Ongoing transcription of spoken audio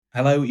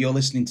Hello, you're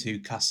listening to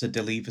Casa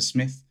de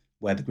Leversmith,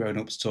 where the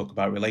grown-ups talk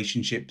about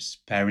relationships,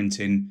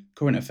 parenting,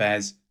 current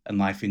affairs, and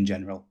life in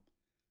general.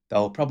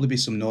 There'll probably be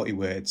some naughty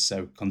words,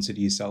 so consider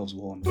yourselves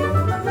warned.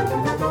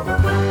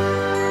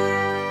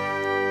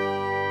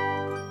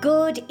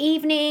 Good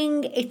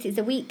evening. It is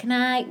a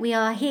weeknight. We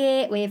are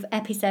here with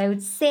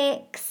episode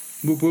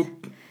 6. Whoop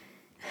whoop.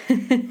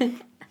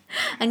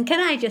 And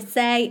can I just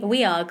say,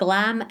 we are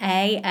glam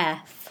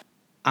AF.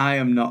 I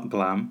am not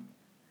glam.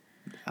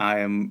 I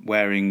am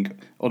wearing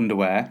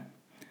underwear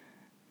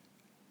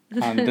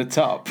and a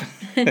top.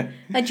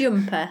 A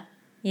jumper.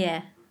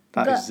 Yeah.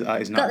 That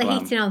is not got the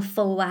glam. heating on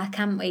full whack,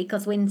 haven't we?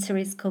 Because winter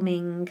is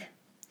coming.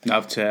 No,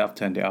 I've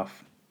turned it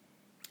off.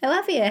 Oh,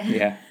 have you?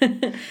 Yeah.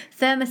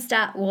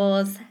 Thermostat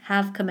wars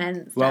have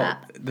commenced. Well,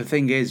 the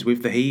thing is,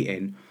 with the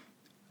heating,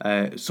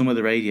 some of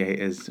the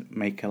radiators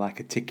make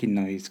a ticking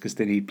noise because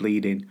they need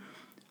bleeding.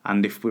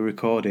 And if we're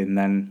recording,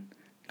 then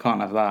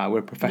can't have that. We're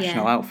a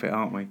professional outfit,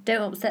 aren't we?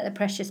 Don't upset the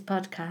precious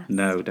podcast.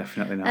 No,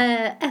 definitely not.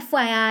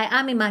 FYI,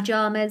 I'm in my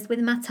pyjamas with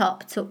my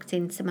top tucked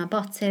into my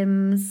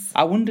bottoms.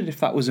 I wondered if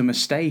that was a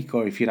mistake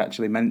or if you'd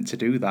actually meant to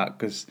do that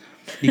because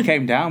you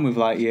came down with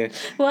your...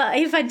 Well,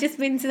 if I'd just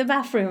been to the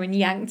bathroom and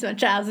yanked my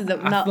trousers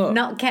up,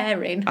 not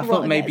caring. I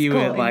thought maybe you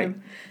were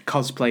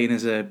cosplaying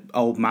as a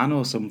old man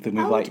or something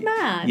with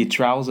man? Your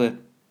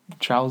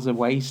trouser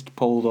waist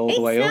pulled all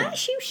the way up. It's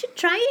nice, you should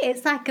try it.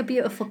 It's like a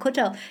beautiful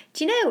cuddle.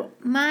 Do you know,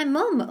 my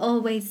mum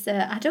always,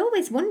 I'd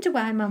always wonder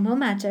why my mum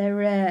had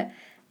her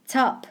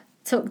top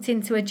tucked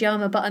into her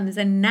pyjama bottoms,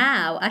 and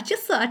now, I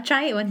just thought I'd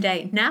try it one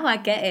day. Now I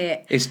get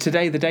it. Is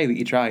today the day that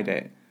you tried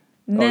it?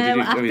 No,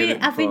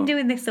 I've been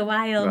doing this a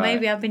while. Right.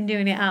 Maybe I've been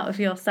doing it out of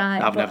your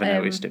sight. I've never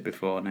noticed it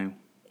before, no.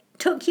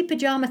 Tuck your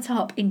pyjama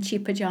top into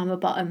your pyjama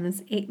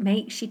bottoms. It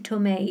makes your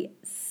tummy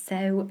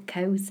so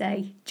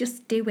cosy.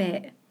 Just do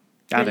it.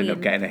 I'd end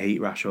up getting a heat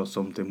rash or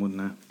something,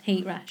 wouldn't I?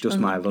 Heat rash. Just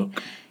my luck.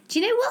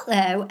 Do you know what,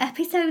 though?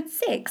 Episode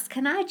 6,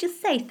 can I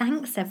just say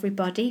thanks,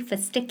 everybody, for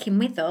sticking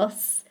with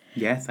us?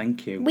 Yeah,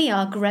 thank you. We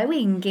are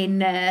growing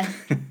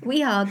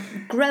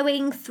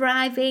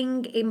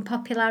thriving in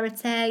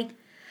popularity.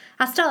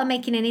 I started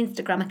making an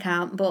Instagram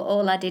account, but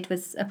all I did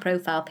was a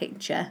profile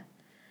picture.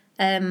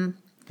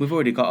 We've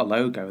already got a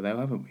logo, though,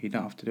 haven't we? You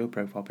don't have to do a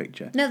profile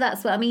picture. No,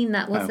 that's what I mean.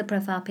 That was the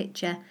profile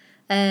picture.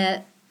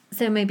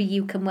 So maybe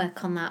you can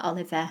work on that,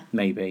 Oliver.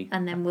 Maybe.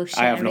 And then we'll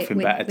share it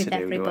with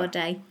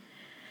everybody.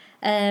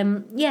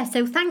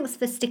 So thanks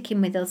for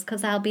sticking with us,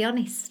 because I'll be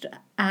honest,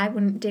 I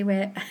wouldn't do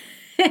it.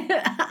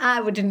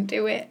 I wouldn't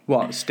do it.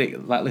 What,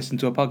 listen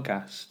to a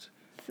podcast?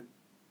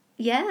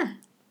 Yeah.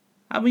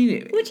 I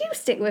mean... Would you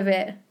stick with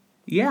it?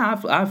 Yeah,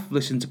 I've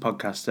listened to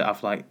podcasts that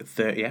have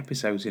 30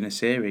 episodes in a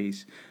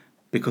series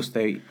because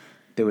they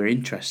were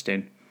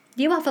interesting.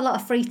 You have a lot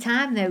of free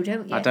time, though,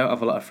 don't you? I don't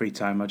have a lot of free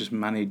time. I just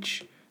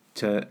manage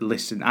to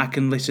listen. I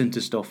can listen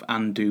to stuff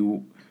and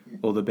do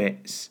other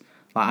bits.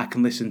 I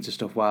can listen to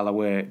stuff while I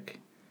work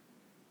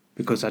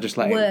because I just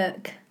let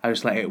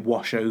it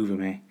wash over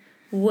me.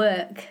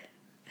 Work.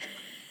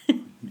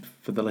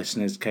 For the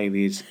listeners,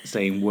 Kaylee is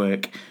saying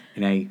work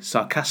in a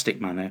sarcastic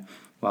manner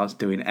whilst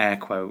doing air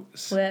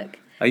quotes. Work.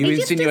 Are you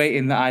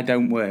insinuating that I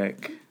don't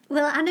work?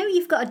 Well, I know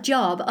you've got a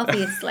job,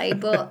 obviously,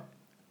 but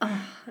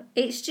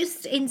it's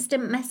just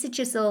instant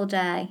messages all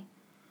day.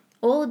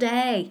 All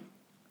day.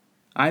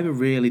 I have a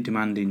really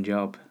demanding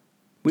job.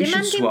 We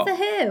demanding should swap. For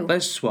who?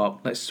 Let's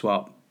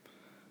swap.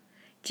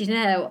 Do you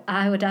know,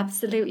 I would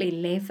absolutely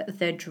live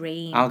the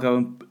dream. I'll go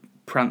and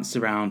prance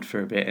around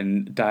for a bit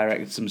and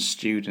direct some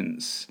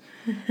students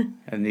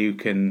and you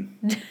can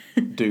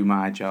do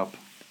my job.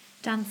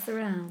 Dance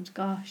around,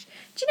 gosh.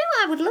 Do you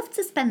know, I would love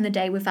to spend the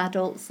day with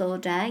adults all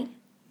day.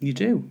 You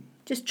do?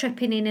 Just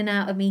tripping in and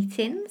out of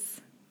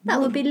meetings.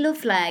 That would be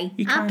lovely.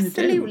 You kind of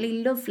do.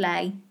 Absolutely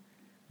lovely.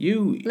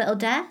 Little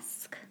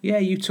desk. Yeah,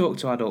 you talk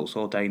to adults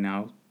all day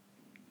now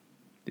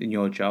in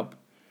your job.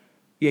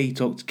 Yeah, you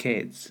talk to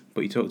kids,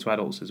 but you talk to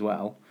adults as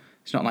well.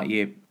 It's not like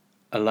you're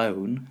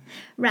alone.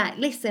 Right,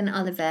 listen,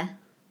 Oliver.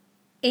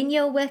 In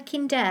your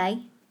working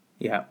day,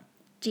 yeah,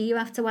 do you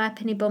have to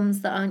wipe any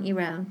bums that aren't your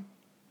own?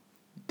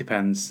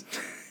 Depends.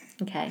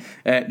 Okay.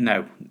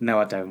 No,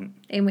 I don't.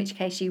 In which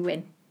case you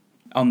win.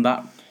 On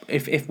that,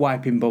 if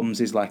wiping bums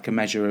is a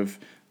measure of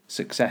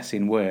success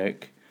in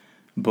work,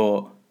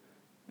 but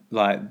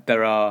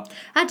there are...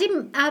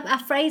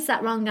 I phrased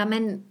that wrong. I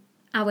meant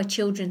our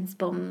children's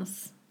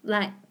bums.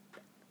 I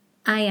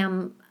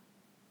am,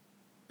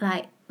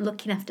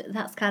 looking after...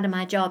 That's kind of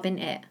my job, isn't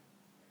it?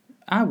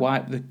 I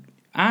wipe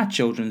our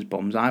children's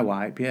bums,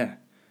 yeah.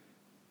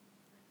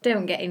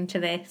 Don't get into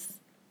this.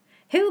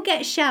 Who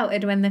gets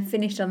shouted when they're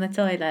finished on the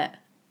toilet?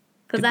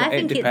 Because I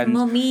think it's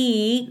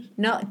mummy,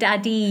 not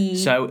daddy.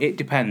 So it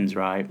depends,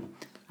 right?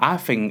 I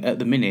think at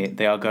the minute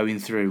they are going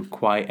through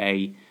quite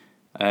a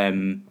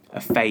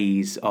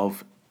phase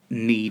of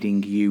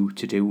needing you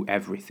to do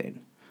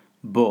everything.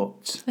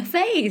 But... A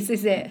phase,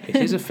 is it? It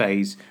is a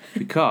phase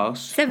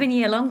because...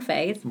 7-year-long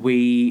phase.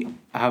 We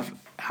have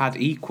had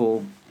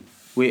equal...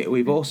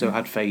 We've also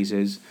had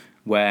phases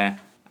where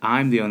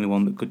I'm the only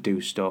one that could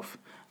do stuff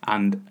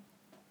and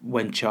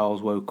when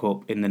Charles woke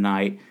up in the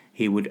night,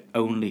 he would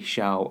only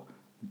shout,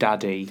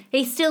 "Daddy."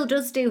 He still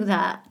does do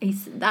that.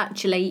 He's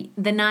actually,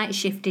 the night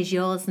shift is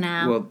yours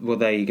now. Well,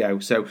 there you go.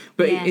 So,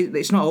 but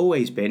it's not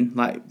always been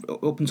like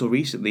up until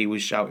recently. He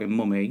was shouting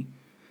 "Mummy."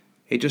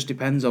 It just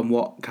depends on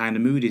what kind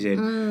of mood he's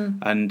in,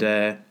 and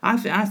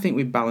I think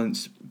we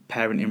balance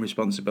parenting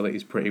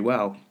responsibilities pretty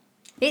well.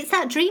 It's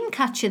that dream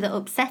catcher that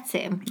upsets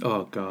him.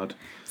 Oh God.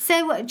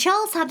 So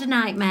Charles had a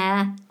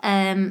nightmare.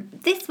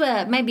 This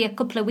were maybe a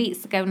couple of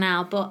weeks ago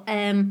now, but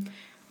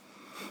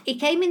he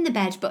came in the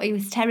bed, but he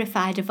was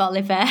terrified of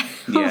Oliver.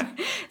 Yeah.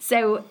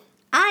 So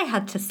I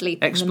had to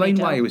sleep Explain in the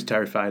middle. why he was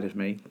terrified of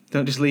me.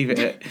 Don't just leave it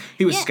at...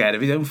 He was scared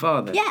of his own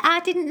father. Yeah, I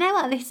didn't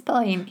know at this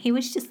point. He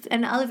was just...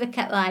 And Oliver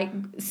kept, like,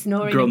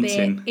 snoring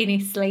Grunting. a bit in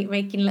his sleep,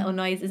 making little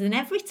noises. And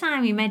every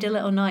time he made a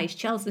little noise,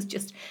 Charles was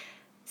just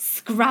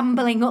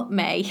scrambling up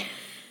me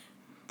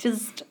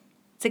just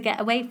to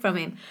get away from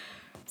him.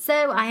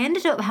 So I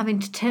ended up having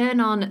to turn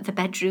on the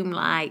bedroom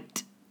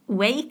light,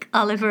 wake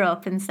Oliver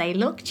up and say,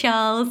 "Look,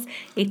 Charles,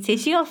 it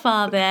is your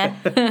father.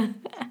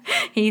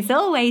 He's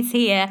always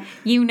here.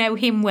 You know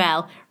him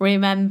well,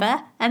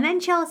 remember?" And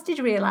then Charles did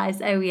realise,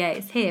 oh yeah,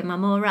 it's him,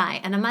 I'm all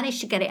right. And I managed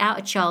to get it out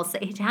of Charles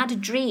that he'd had a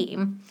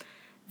dream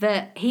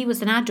that he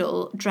was an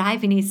adult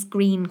driving his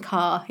green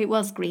car. It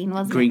was green,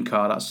 wasn't it? Green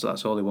car, that's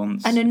all he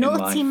wants. And a in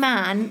naughty life.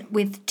 man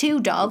with 2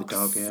 dogs. With a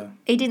dog, yeah.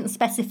 He didn't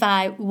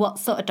specify what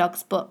sort of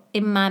dogs, but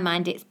in my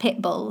mind it's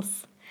pit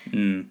bulls.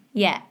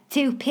 Yeah,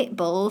 2 pit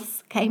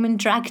bulls came and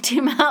dragged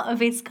him out of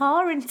his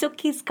car and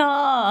took his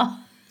car.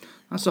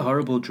 That's a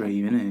horrible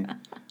dream, isn't it?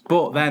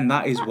 But then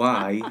that is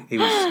why he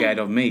was scared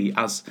of me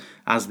as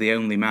the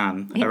only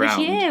man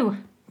around. It was you,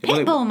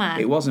 pit bull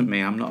man. It wasn't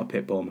me. I'm not a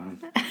pit bull man.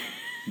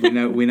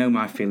 we know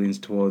my feelings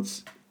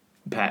towards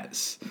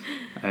pets,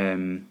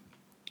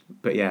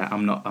 but yeah,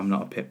 I'm not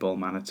a pit bull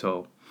man at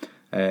all.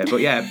 But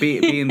yeah,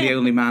 being the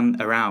only man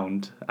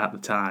around at the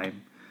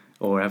time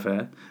or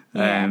ever.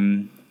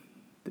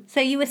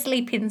 So you were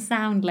sleeping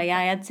soundly.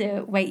 I had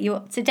to wake you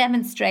up to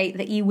demonstrate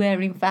that you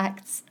were in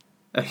fact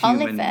A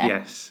human, Oliver,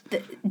 yes.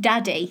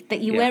 Daddy.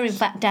 That you were in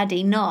fact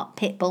Daddy, not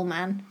pit bull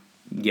man.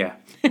 Yeah.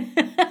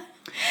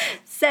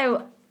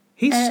 So.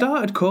 He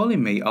started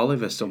calling me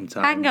Oliver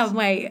sometimes. Hang on,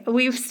 wait.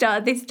 We've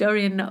started this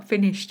story and not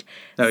finished.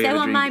 Oh, so yeah,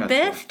 on my Dreamcatcher.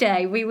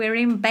 birthday, we were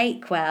in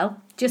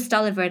Bakewell, just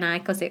Oliver and I,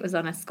 because it was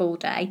on a school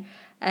day.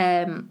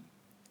 And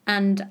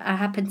I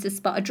happened to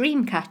spot a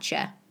dream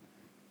catcher.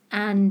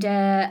 And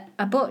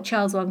I bought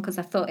Charles one because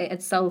I thought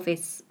it'd solve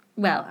his...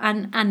 Well,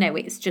 and I know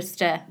it's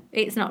just...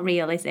 it's not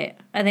real, is it?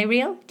 Are they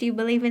real? Do you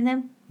believe in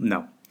them?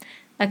 No.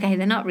 Okay,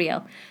 they're not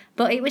real.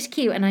 But it was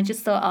cute, and I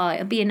just thought, oh,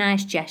 it'll be a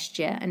nice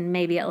gesture, and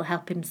maybe it'll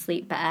help him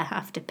sleep better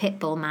after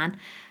Pitbull Man.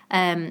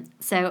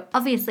 So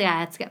obviously I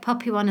had to get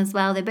Poppy one as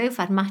well. They both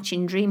had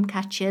matching dream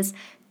catchers.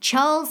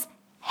 Charles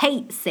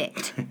hates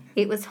it.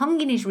 It was hung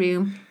in his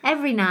room.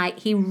 Every night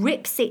he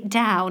rips it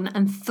down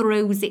and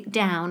throws it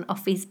down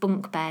off his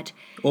bunk bed.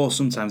 Or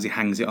sometimes he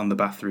hangs it on the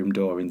bathroom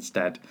door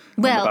instead.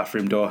 Well, on the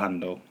bathroom door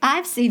handle.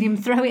 I've seen him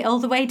throw it all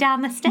the way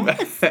down the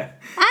stairs.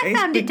 I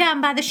found it down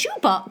by the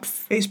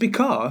shoebox. It's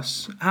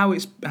because how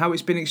it's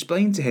been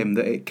explained to him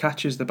that it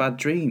catches the bad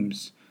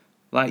dreams.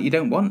 Like, you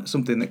don't want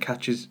something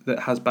that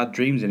has bad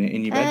dreams in it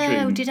in your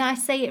bedroom. Oh, did I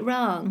say it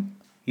wrong?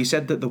 You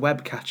said that the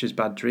web catches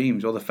bad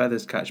dreams, or the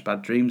feathers catch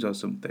bad dreams or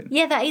something.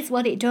 Yeah, that is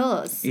what it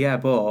does. Yeah,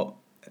 but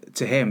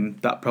to him,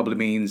 that probably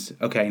means,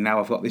 okay, now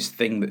I've got this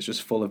thing that's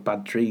just full of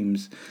bad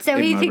dreams. So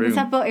in he my thinks room.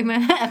 I put him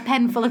a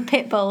pen full of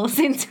pit bulls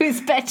into his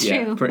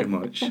bedroom. Yeah, pretty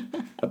much.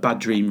 A bad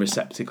dream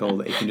receptacle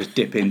that he can just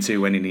dip into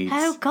when he needs.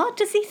 Oh, God,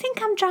 does he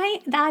think I'm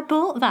trying... I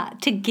bought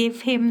that to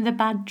give him the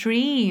bad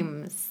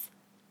dreams?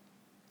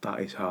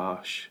 That is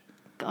harsh.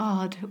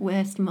 God,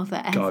 worst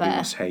mother ever. God, he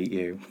must hate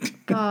you.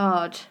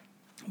 God.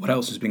 What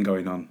else has been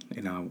going on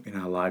in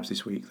our lives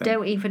this week, then?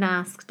 Don't even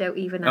ask. Don't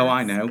even ask. Oh,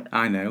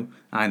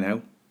 I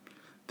know.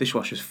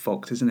 Dishwasher's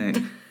fucked, isn't it?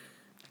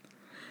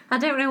 I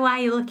don't know why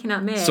you're looking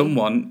at me.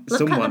 Someone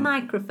Look at the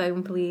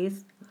microphone,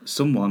 please.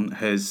 Someone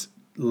has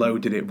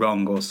loaded it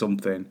wrong or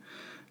something,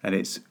 and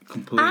it's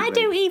completely... I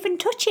don't even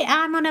touch it.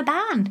 I'm on a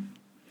ban.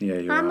 Yeah,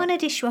 you are. I'm on a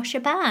dishwasher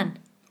ban.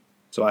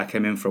 So I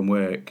came in from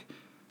work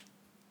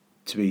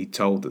to be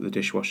told that the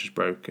dishwasher's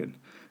broken,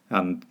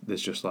 and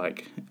there's just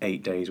like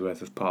 8 days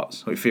worth of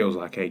pots. It feels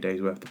like 8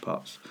 days worth of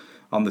pots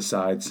on the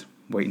sides,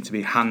 waiting to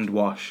be hand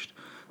washed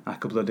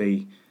like a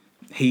bloody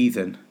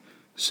heathen.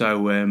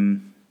 So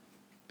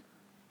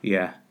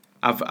yeah,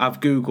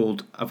 I've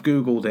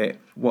googled it,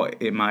 what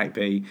it might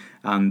be,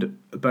 and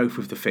both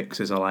of the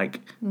fixes are like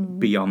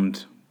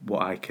beyond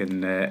what I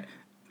can.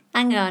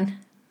 Hang on,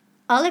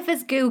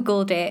 Oliver's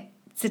googled it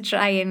to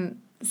try and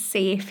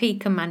see if he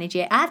can manage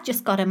it. I've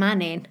just got a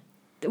man in.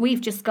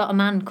 We've just got a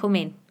man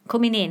coming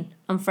in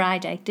on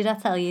Friday. Did I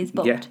tell you he's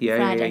booked?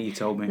 Yeah, you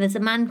told me. There's a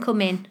man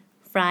coming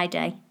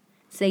Friday.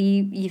 So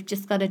you've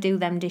just got to do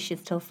them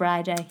dishes till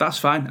Friday. That's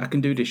fine. I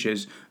can do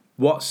dishes.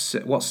 What's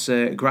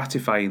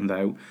gratifying,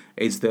 though,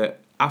 is that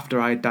after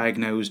I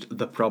diagnosed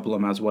the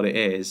problem as what it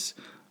is,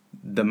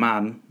 the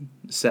man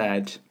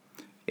said,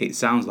 it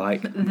sounds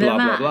like blah,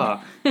 blah,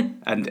 blah.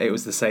 And it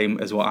was the same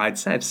as what I'd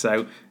said.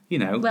 So, you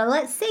know. Well,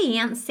 let's see. He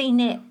hasn't seen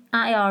it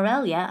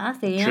IRL yet,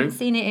 has he? He True. hasn't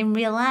seen it in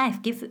real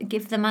life.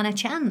 Give the man a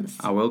chance.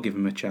 I will give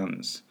him a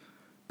chance.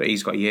 But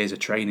he's got years of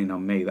training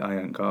on me that I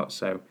haven't got.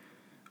 So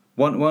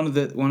one of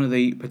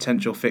the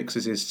potential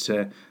fixes is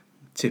to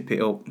tip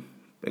it up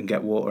and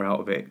get water out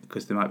of it,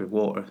 because there might be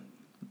water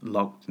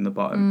logged in the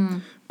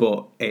bottom.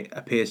 But it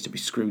appears to be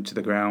screwed to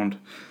the ground.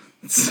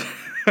 So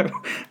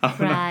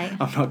I'm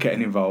not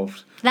getting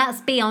involved.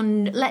 That's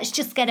beyond. Let's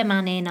just get a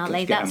man in,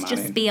 Ollie. That's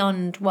just in.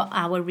 Beyond what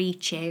our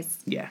reach is.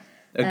 Yeah,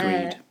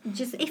 agreed.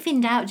 Just if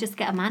in doubt, just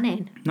get a man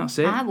in. That's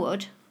it. I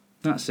would.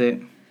 That's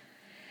it.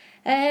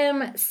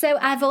 So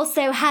I've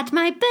also had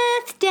my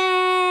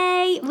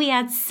birthday. We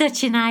had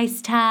such a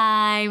nice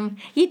time.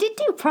 You did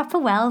do proper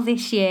well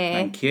this year.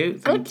 Thank you.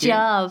 Good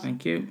job.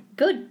 Thank you.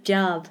 Good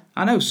job.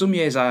 I know some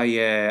years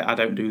I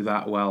don't do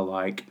that well.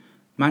 Like,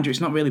 mind you, it's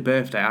not really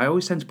birthday. I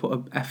always tend to put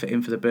an effort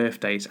in for the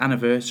birthdays.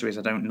 Anniversaries,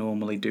 I don't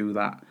normally do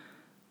that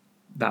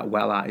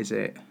well at, is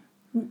it?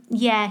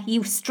 Yeah,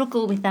 you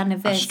struggle with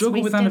anniversaries. I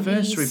struggle with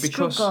anniversary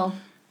because struggle.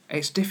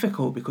 It's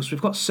difficult because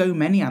we've got so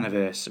many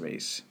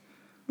anniversaries.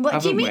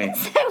 What do you mean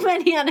so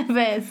many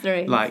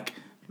anniversaries? Like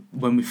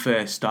when we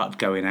first started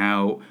going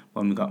out,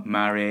 when we got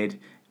married,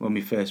 when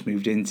we first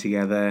moved in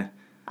together.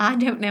 I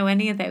don't know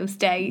any of those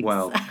dates.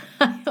 Well,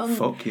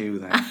 fuck you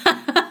then.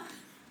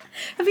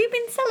 Have you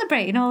been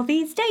celebrating all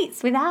these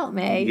dates without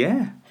me?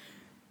 Yeah.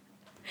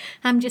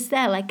 I'm just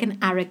there like an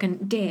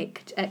arrogant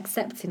dick,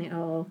 accepting it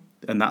all.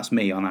 And that's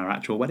me on our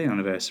actual wedding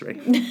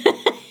anniversary.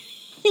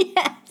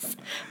 Yes.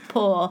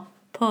 Poor.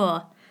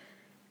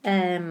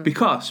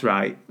 Because,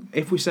 right,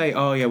 if we say,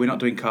 oh yeah, we're not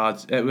doing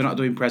cards, we're not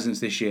doing presents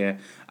this year,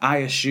 I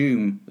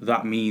assume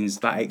that means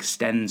that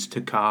extends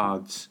to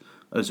cards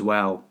as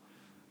well.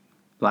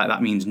 Like,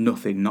 that means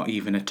nothing, not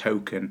even a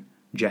token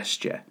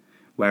gesture.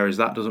 Whereas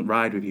that doesn't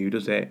ride with you,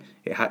 does it?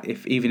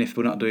 Even if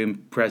we're not doing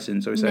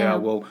presents, or we say,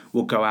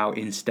 we'll go out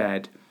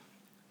instead,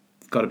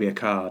 it's got to be a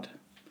card.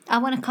 I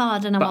want a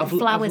card and I want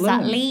flowers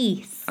at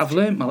least. I've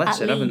learnt my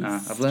lesson, haven't I?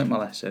 I've learnt my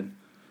lesson.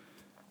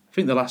 I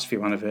think the last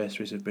few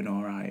anniversaries have been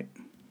all right.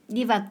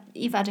 You've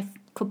had a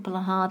couple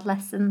of hard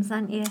lessons,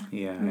 haven't you?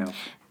 Yeah, I have.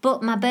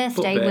 But my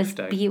birthday was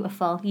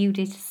beautiful. You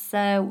did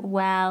so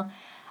well.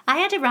 I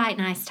had a right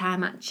nice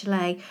time,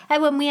 actually.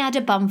 When we had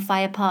a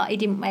bonfire party,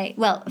 didn't we?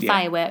 Well, a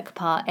firework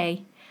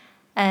party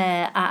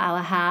at our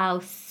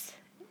house.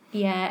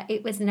 Yeah,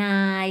 it was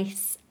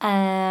nice.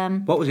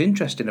 What was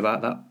interesting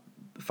about that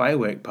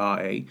firework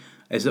party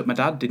is that my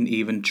dad didn't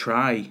even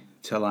try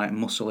to like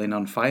muscle in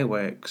on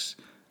fireworks,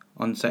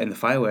 on setting the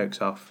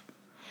fireworks off.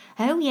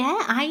 Oh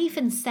yeah, I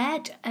even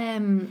said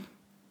to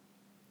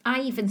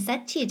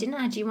you, didn't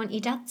I? Do you want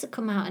your dad to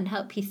come out and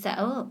help you set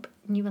up?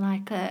 And you were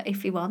like,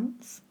 if he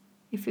wants.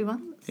 If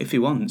he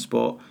wants,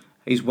 but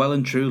he's well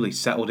and truly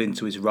settled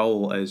into his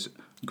role as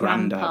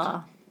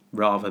granddad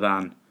rather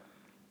than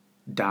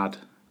dad.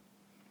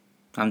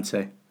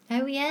 Auntie.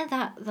 Oh yeah,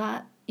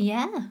 that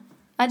yeah.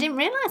 I didn't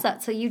realise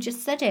that till you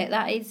just said it.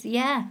 That is,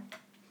 yeah.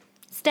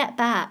 Step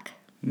back.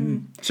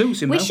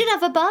 Suits him. We should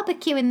have a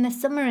barbecue in the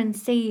summer and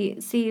see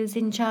who's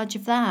in charge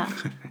of that.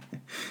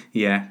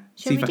 Yeah.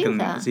 Should we do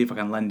that? See if I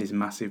can lend his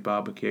massive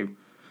barbecue.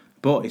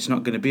 But it's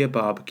not going to be a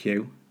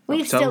barbecue.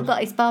 We've still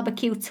got his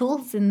barbecue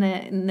tools in the.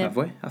 Have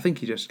we? I think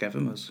he just gave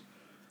them us.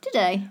 Did he?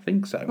 I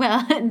think so.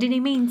 Well, did he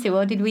mean to,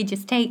 or did we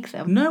just take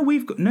them? No,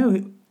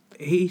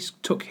 he's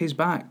took his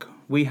back.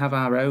 We have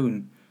our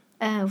own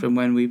from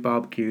when we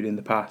barbecued in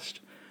the past.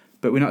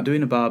 But we're not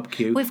doing a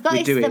barbecue. We've got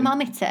his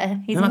thermometer.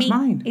 That's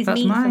mine. His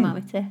That's meat mine.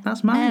 thermometer.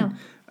 That's mine.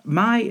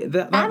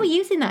 Oh. I were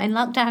using that in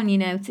lockdown,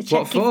 to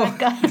check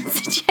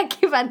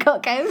if I'd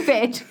got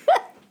COVID.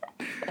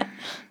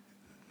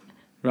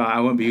 Right,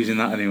 I won't be using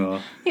that anymore.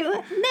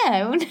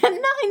 No,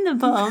 not in the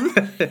bum.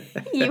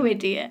 You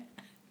idiot.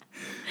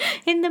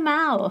 In the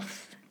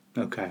mouth.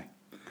 Okay.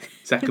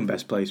 Second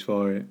best place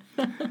for it.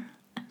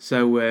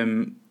 So,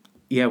 we're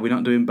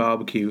not doing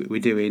barbecue. We're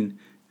doing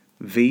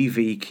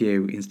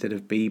VVQ instead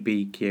of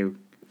BBQ.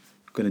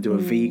 Going to do a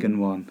vegan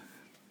one.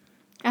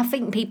 I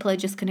think people are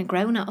just going to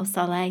groan at us,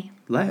 Ollie.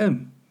 Let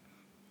them.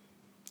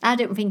 I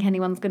don't think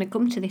anyone's going to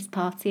come to this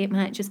party. It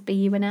might just be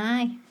you and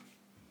I.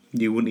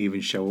 You wouldn't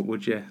even show up,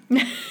 would you?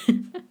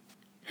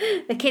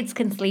 The kids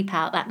can sleep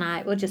out that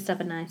night. We'll just have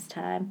a nice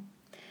time.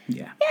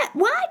 Yeah. Yeah,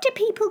 why do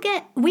people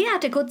We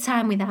had a good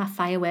time with our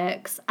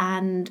fireworks,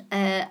 and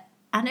I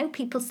know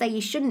people say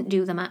you shouldn't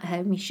do them at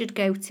home. You should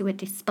go to a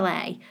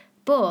display.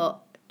 But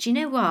do you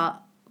know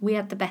what? We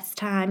had the best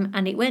time,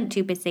 and it weren't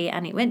too busy,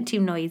 and it weren't too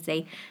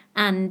noisy,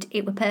 and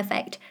it were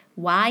perfect.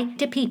 Why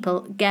do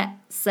people get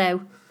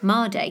so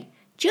mardy?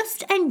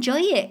 Just enjoy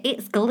it.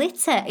 It's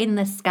glitter in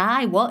the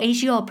sky. What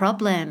is your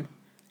problem?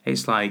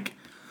 It's like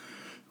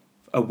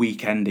a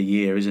weekend a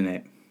year, isn't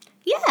it?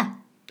 Yeah.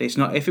 It's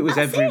not. If it was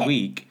every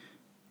week,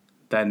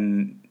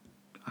 then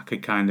I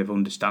could kind of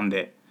understand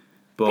it.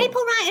 But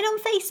people writing on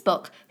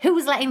Facebook,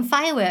 who's letting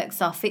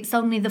fireworks off? It's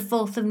only the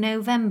 4th of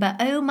November.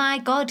 Oh my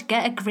God,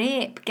 get a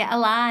grip, get a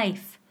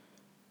life.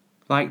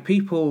 Like,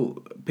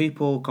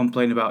 people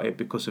complain about it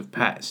because of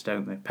pets,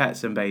 don't they?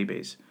 Pets and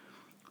babies.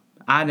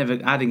 I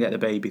didn't get the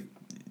baby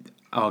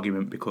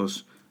argument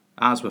because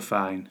ours were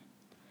fine.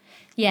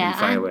 Yeah,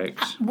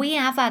 fireworks. We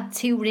have had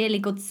 2 really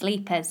good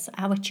sleepers.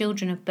 Our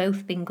children have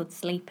both been good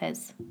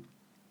sleepers.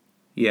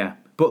 Yeah,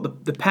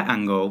 but the pet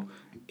angle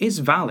is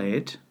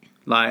valid.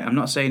 Like, I'm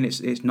not saying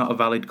it's not a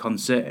valid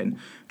concern,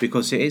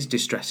 because it is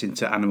distressing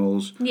to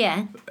animals.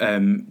 Yeah.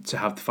 To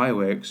have the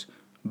fireworks,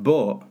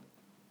 but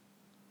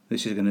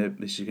this is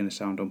gonna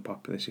sound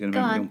unpopular. This is gonna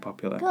make me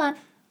unpopular. Go on.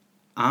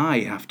 I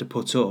have to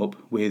put up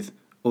with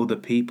other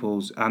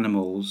people's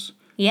animals.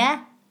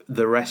 Yeah.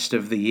 The rest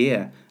of the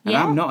year, and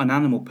I'm not an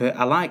animal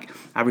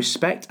I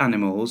respect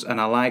animals,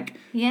 and I like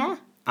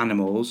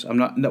animals.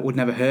 That would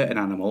never hurt an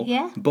animal.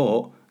 Yeah.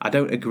 But I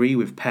don't agree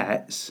with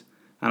pets,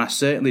 and I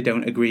certainly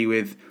don't agree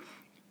with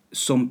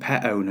some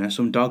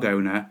dog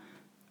owner,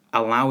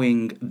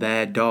 allowing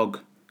their dog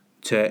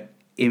to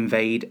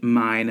invade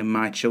mine and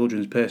my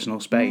children's personal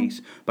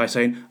space by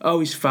saying, "Oh,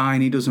 he's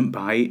fine, he doesn't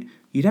bite."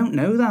 You don't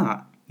know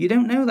that. You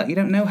don't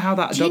know how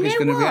that dog is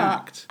going to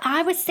react.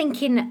 I was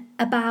thinking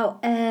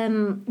about,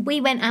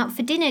 we went out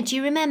for dinner. Do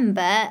you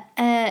remember?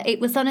 It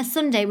was on a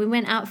Sunday. We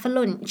went out for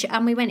lunch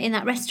and we went in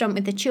that restaurant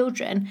with the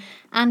children,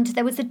 and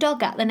there was a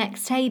dog at the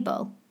next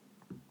table.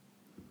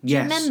 Do you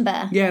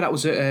remember? Yeah, that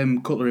was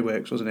at Cutlery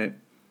Works, wasn't it?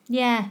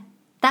 Yeah.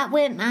 That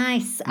weren't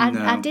nice.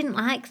 I didn't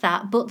like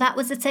that. But that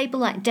was a table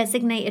like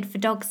designated for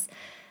dogs.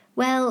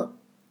 Well,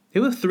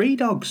 there were 3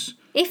 dogs.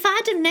 If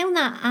I'd have known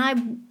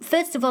that,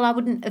 first of all, I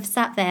wouldn't have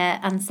sat there,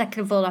 and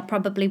second of all, I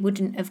probably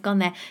wouldn't have gone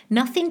there.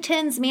 Nothing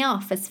turns me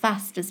off as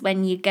fast as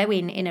when you go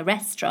in a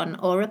restaurant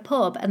or a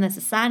pub and there's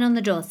a sign on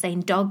the door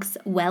saying dogs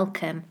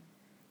welcome.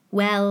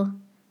 Well,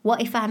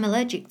 what if I'm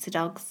allergic to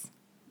dogs?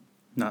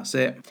 That's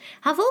it.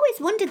 I've always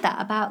wondered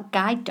that about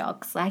guide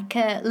dogs. Like,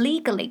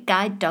 legally,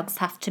 guide dogs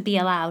have to be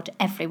allowed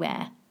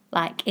everywhere,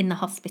 like in the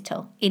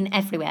hospital,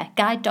 everywhere.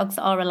 Guide dogs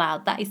are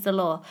allowed. That is the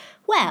law.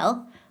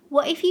 Well,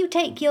 what if you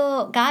take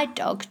your guide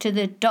dog to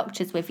the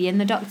doctors with you and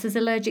the doctor's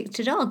allergic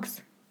to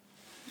dogs?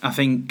 I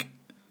think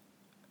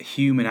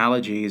human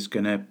allergy is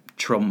going to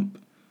trump,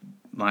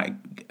 like,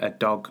 a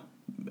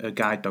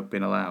guide dog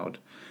being allowed.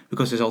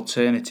 Because there's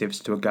alternatives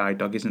to a guide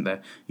dog, isn't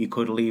there? You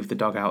could leave the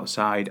dog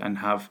outside and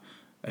have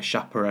a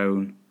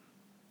chaperone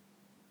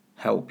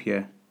help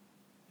you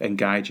and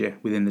guide you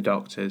within the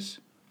doctors.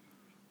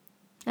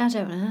 I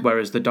don't know.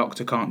 Whereas the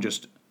doctor can't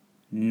just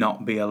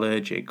not be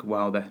allergic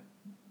while they're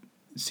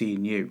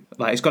seeing you.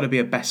 Like, it's got to be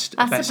a best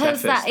I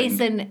suppose that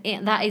thing.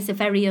 that is a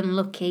very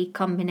unlucky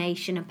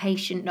combination, a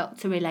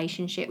patient-doctor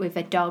relationship with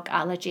a dog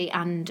allergy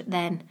and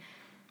then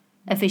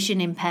a vision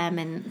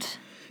impairment.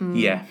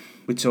 Yeah,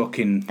 we're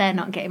talking... They're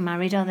not getting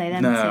married, are they?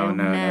 No,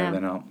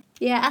 they're not.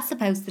 Yeah, I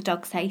suppose the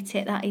dogs hate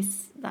it. That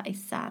is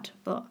sad,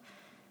 but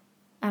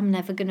I'm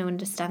never going to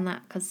understand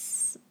that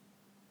because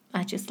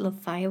I just love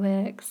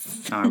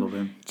fireworks. I love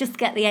them. Just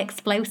get the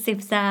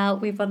explosives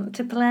out. We want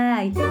to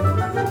play.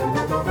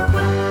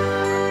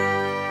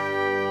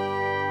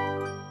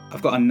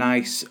 I've got a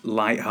nice,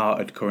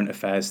 light-hearted current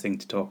affairs thing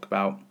to talk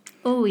about.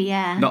 Oh,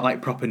 yeah. Not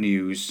like proper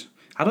news.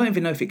 I don't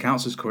even know if it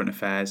counts as current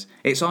affairs.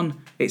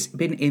 It's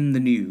been in the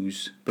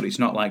news, but it's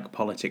not like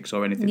politics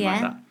or anything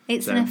like that.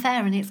 It's an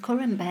affair and it's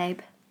current, babe.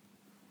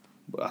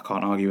 I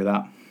can't argue with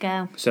that.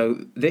 Go.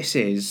 So this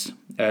is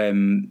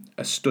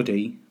a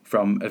study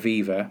from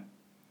Aviva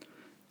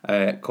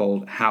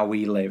called How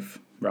We Live,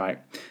 right?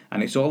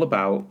 And it's all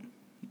about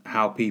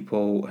how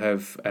people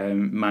have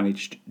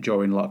managed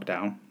during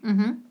lockdown.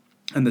 Mm-hmm.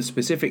 And the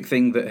specific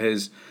thing that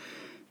has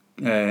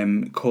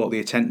caught the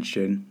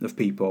attention of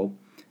people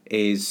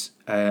is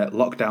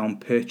lockdown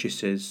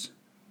purchases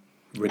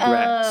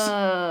regrets.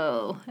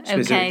 Oh,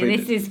 okay.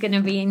 This is going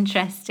to be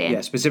interesting.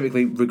 Yeah,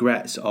 specifically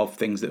regrets of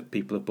things that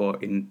people have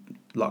bought in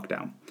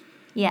lockdown.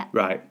 Yeah.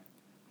 Right.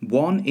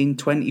 1 in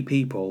 20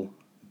 people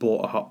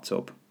bought a hot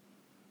tub.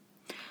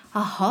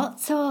 A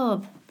hot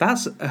tub?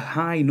 That's a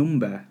high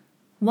number.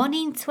 1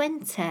 in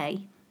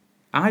 20?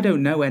 I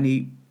don't know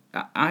any...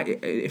 I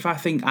can't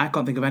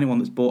think of anyone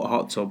that's bought a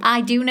hot tub. I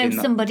do know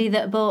somebody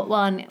that bought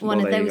one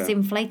of those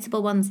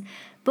inflatable ones.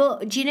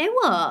 But do you know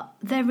what?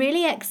 They're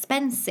really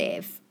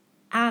expensive.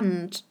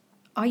 And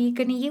are you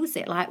going to use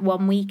it like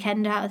one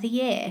weekend out of the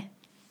year?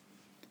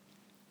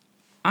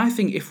 I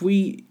think if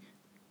we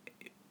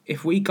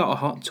got a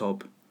hot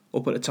tub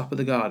up at the top of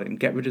the garden,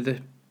 get rid of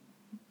the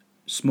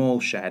small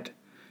shed,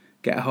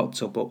 get a hot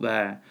tub up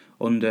there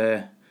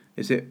under,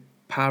 is it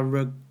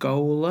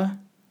Paragola?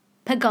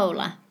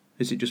 Pergola.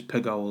 Is it just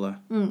pergola?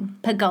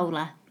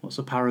 Pergola. What's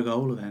a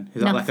paragola then?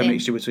 Is that like a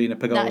mixture between a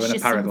pergola and a paraglider?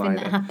 That's just something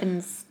that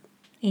happens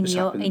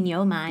in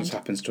your mind. This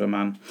happens to a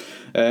man.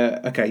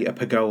 Okay, a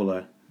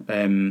pergola.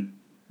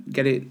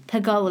 Get it...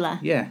 Pergola.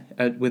 Yeah,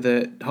 with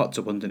a hot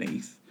tub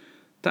underneath.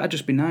 That'd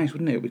just be nice,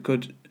 wouldn't it? We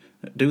could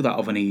do that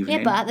of an evening.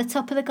 Yeah, but at the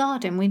top of the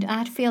garden,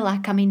 I'd feel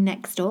like I'm in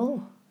next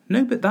door.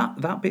 No, but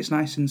that bit's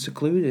nice and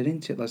secluded,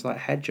 isn't it? There's like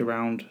hedge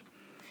around...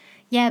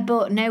 Yeah,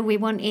 but no, we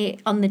want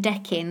it on the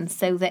decking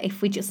so that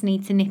if we just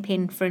need to nip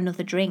in for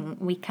another drink,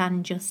 we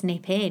can just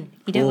nip in.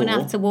 You don't want to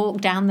have to walk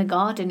down the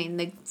garden in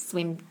the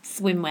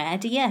swimwear,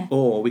 do you?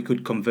 Or we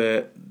could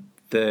convert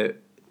the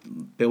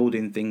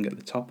building thing at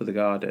the top of the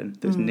garden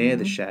that's near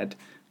the shed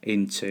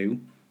into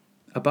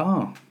a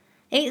bar.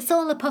 It's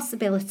all a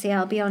possibility,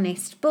 I'll be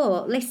honest.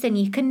 But listen,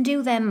 you can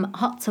do them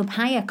hot tub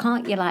hire,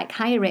 can't you? Like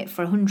hire it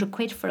for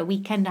 £100 for a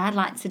weekend. I'd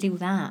like to do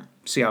that.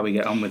 See how we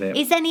get on with it.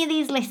 Is any of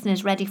these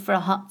listeners ready for a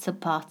hot tub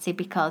party?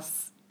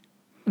 Because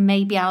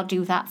maybe I'll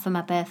do that for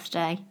my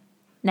birthday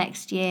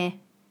next year.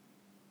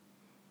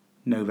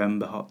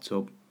 November hot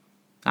tub.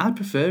 I'd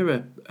prefer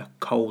a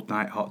cold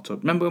night hot tub.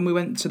 Remember when we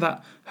went to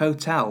that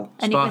hotel,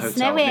 And spa it was hotel,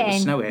 snowing. and it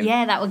was snowing?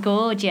 Yeah, that was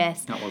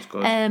gorgeous. That was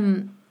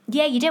good.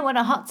 Yeah, you don't want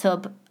a hot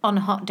tub on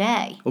a hot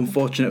day.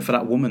 Unfortunate for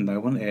that woman though,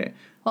 wasn't it?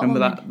 What Remember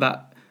woman?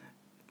 that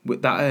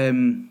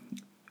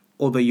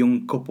other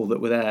young couple that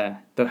were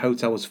there? The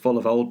hotel was full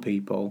of old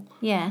people.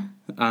 Yeah.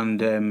 And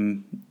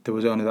there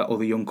was only that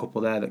other young couple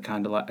there that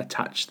kind of like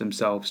attached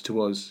themselves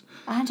to us.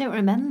 I don't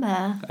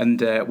remember. And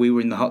we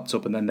were in the hot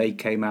tub, and then they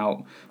came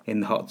out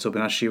in the hot tub,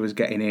 and as she was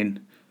getting in,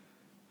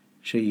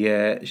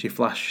 she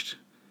flashed.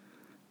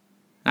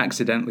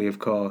 Accidentally, of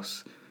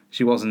course.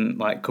 She wasn't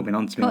like coming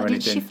on to me or anything.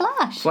 What did she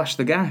flash? Flashed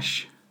the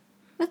gash.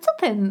 The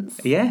tuppence?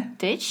 Yeah.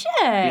 Did she?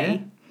 Yeah.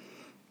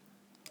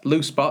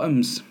 Loose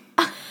bottoms.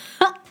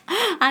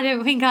 I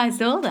don't think I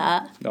saw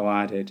that. Oh,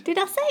 I did. Did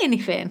I say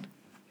anything?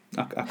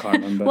 I can't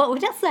remember. What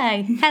would I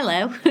say?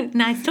 Hello,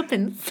 nice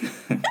tuppence.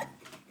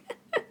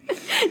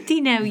 Do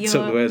you know your...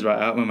 Took the words right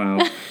out of my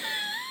mouth.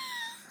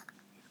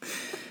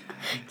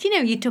 Do you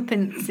know your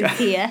tuppence is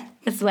here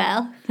as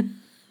well?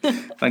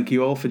 Thank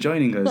you all for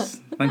joining us.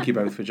 Thank you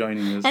both for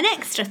joining us. An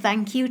extra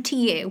thank you to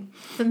you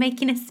for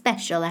making a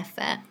special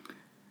effort.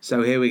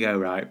 So here we go,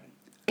 right?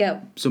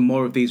 Go. Some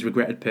more of these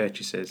regretted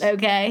purchases.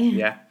 Okay.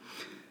 Yeah.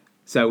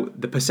 So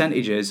the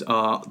percentages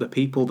are the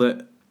people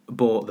that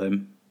bought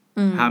them.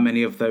 How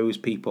many of those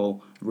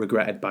people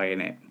regretted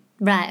buying it?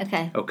 Right.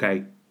 Okay.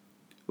 Okay.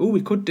 Oh,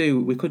 we could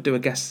do a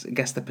guess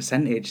the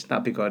percentage.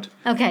 That'd be good.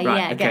 Okay.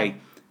 Right, Yeah.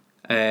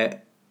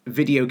 okay.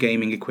 Video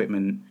gaming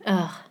equipment.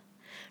 Ugh.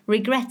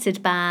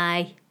 Regretted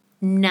by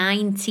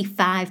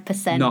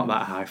 95%. Not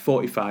that high.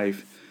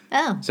 45.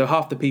 Oh. So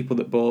half the people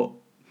that bought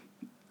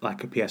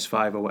like a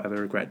PS5 or whatever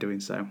regret doing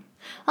so.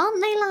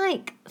 Aren't they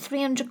like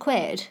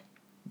 £300?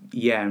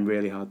 Yeah, and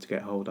really hard to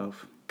get hold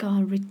of.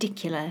 God,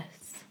 ridiculous.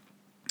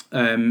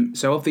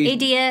 So of these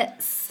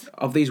Idiots.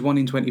 Of these 1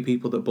 in 20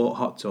 people that bought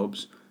hot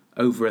tubs,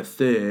 over a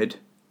third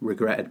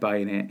regretted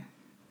buying it.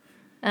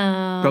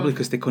 Probably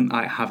because they couldn't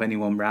like have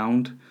anyone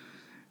round.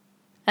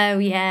 Oh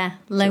yeah,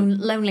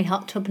 lonely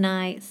hot tub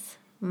nights.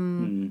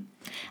 And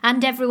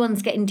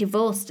everyone's getting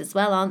divorced as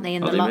well, aren't they?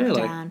 In the lockdown.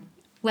 Really?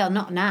 Well,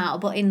 not now,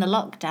 but in the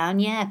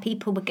lockdown, yeah,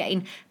 people were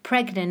getting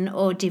pregnant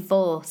or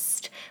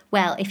divorced.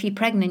 Well, if you're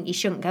pregnant, you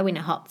shouldn't go in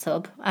a hot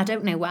tub. I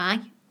don't know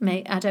why.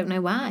 I don't know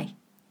why.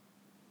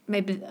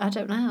 Maybe I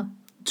don't know.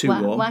 Too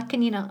warm. Why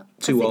can you not?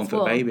 Too warm for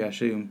the baby, I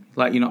assume.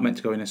 Like you're not meant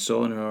to go in a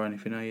sauna or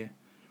anything, are you?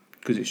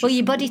 Because it's just... Well,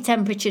 your body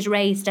temperature's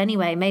raised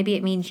anyway. Maybe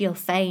it means you'll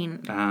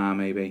faint. Ah,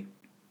 maybe.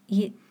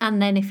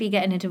 And then if you're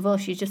getting a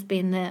divorce, you'd just be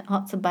in the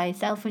hot tub by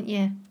yourself, wouldn't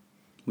you?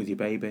 With your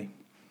baby.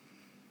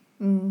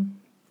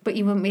 But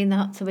you wouldn't be in the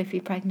hot tub if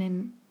you're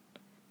pregnant.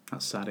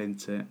 That's sad,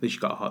 isn't it? At least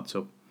you got a hot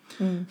tub.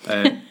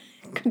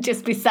 Could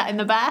just be sat in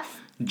the bath.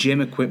 Gym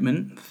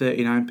equipment,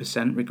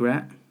 39%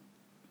 regret.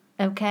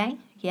 Okay,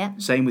 yeah.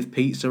 Same with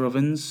pizza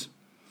ovens.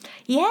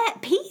 Yeah,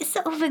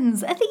 pizza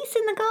ovens. Are these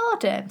in the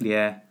garden?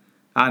 Yeah.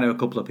 I know a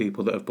couple of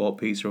people that have bought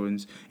pizza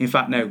ovens. In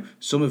fact, no,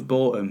 some have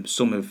bought them,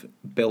 some have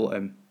built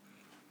them.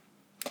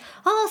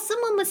 Oh,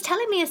 someone was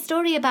telling me a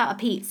story about a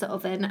pizza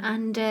oven,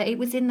 and it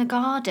was in the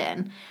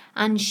garden,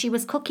 and she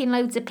was cooking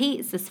loads of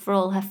pizzas for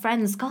all her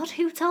friends. God,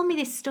 who told me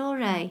this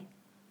story?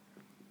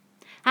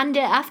 And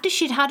after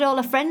she'd had all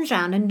her friends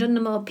round and done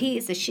them all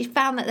pizzas, she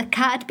found that the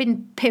cat had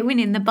been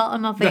pooing in the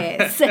bottom of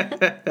it.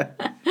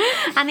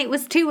 And it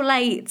was too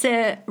late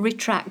to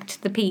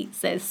retract the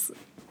pizzas.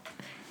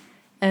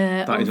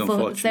 That is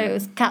unfortunate. So it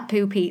was cat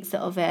poo pizza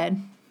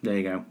oven. There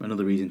you go.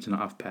 Another reason to not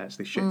have pets.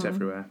 They shit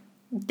everywhere.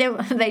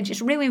 They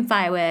just ruin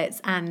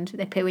fireworks and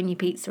they poo in your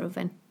pizza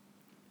oven.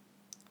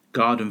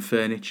 Garden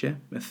furniture,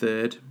 a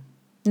third.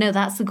 No,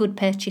 that's a good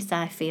purchase,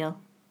 I feel.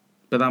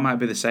 But that might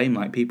be the same.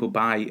 Like people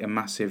buy a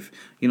massive,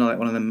 like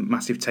one of the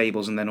massive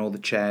tables and then all the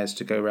chairs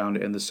to go around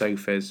it and the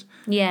sofas.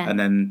 Yeah. And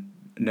then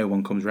no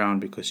one comes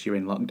round because you're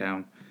in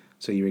lockdown.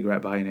 So you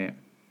regret buying it.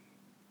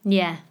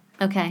 Yeah.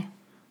 Okay.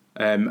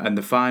 And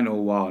the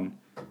final one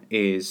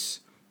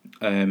is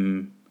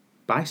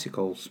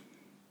bicycles.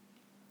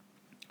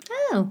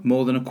 Oh.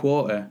 More than a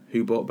quarter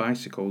who bought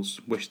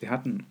bicycles wish they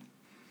hadn't.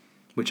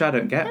 Which I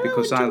don't get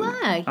because I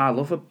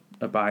love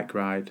a bike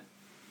ride.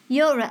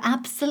 You're an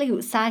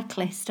absolute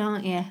cyclist,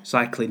 aren't you?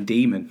 Cycling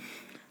demon.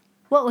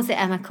 What was it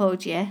Emma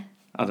called you?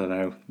 I don't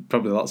know.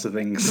 Probably lots of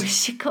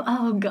things.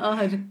 Oh,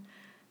 God.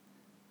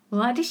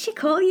 What did she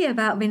call you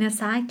about being a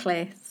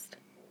cyclist?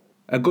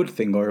 a good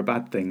thing or a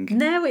bad thing?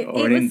 No,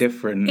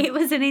 indifferent? It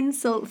was an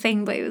insult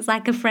thing, but it was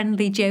like a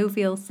friendly,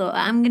 jovial sort.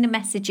 I'm going to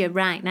message her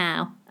right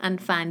now and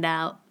find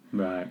out.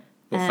 Right.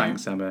 Well,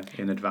 thanks, Emma,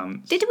 in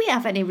advance. Did we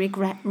have any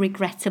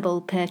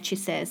regrettable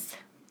purchases?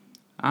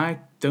 I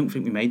don't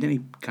think we made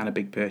any kind of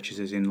big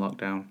purchases in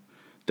lockdown.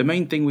 The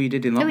main thing we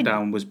did in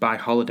lockdown was buy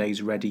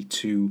holidays ready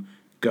to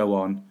go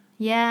on.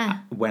 Yeah.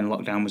 When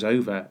lockdown was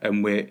over,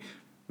 and we're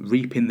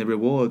reaping the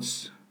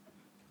rewards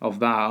of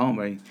that, aren't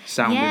we?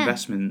 Sound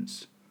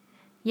investments.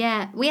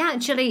 Yeah, we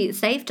actually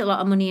saved a lot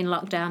of money in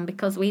lockdown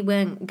because we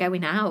weren't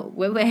going out.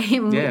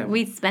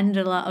 We'd spend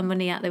a lot of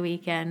money at the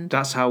weekend.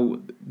 That's how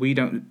we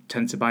don't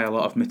tend to buy a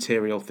lot of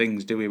material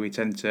things, do we? We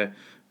tend to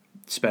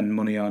spend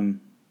money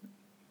on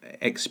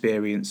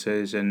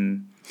experiences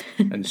and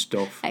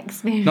stuff.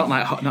 Experience. Not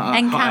like hot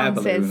air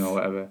balloon or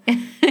whatever.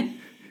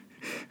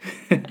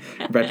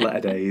 Red letter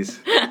days.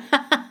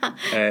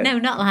 No,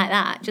 not like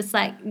that. Just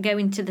like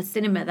going to the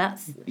cinema.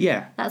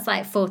 That's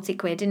like 40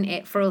 quid, isn't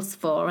it, for us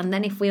four? And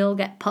then if we all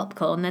get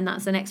popcorn, then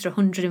that's an extra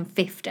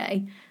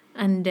 150,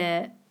 and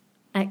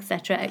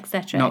etc.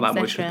 etc. Not that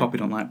much. Poppy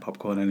don't like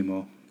popcorn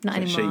anymore. Not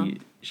anymore.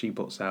 She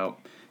puts out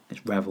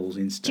it's Revels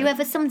instead. Do you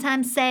ever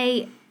sometimes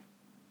say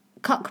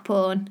cock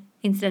porn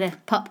instead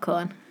of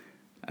popcorn?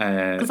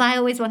 Because I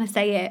always want to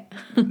say it.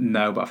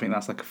 No, but I think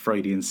that's like a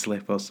Freudian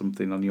slip or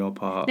something on your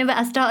part. No, but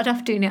I started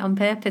off doing it on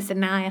purpose,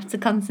 and now I have to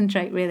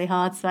concentrate really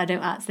hard so I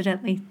don't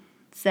accidentally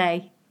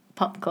say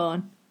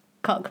popcorn,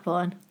 cock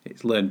porn.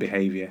 It's learned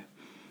behaviour.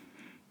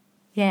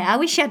 Yeah, I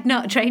wish I'd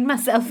not trained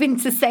myself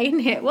into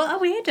saying it. What a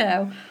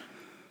weirdo.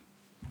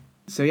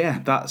 So yeah,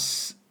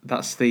 that's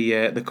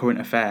the current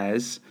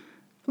affairs.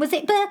 Was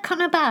it Burke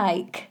on a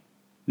bike?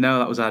 No,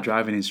 that was our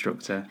driving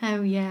instructor.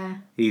 Oh, yeah.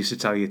 He used to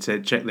tell you to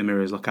check the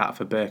mirrors, look out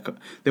for Burke.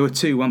 There were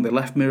two, weren't there?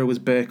 Left mirror was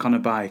Burke on a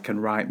bike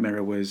and right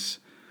mirror was,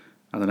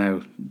 I don't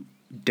know,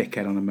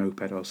 dickhead on a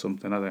moped or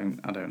something. I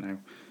don't know.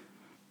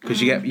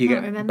 Because you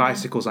get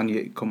bicycles and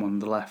you come on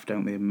the left,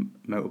 don't they?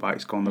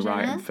 Motorbikes go on the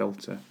right and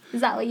filter.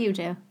 Is that what you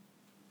do?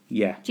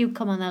 Yeah. Do you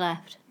come on the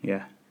left?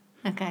 Yeah.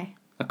 Okay.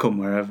 I come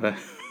wherever.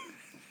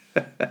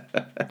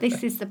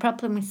 This is the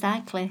problem with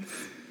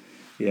cyclists.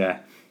 Yeah.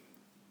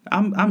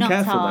 I'm not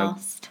careful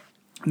arsed. though.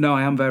 No,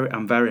 I'm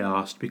very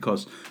arsed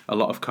because a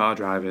lot of car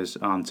drivers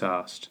aren't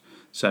arsed.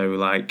 So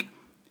like,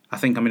 I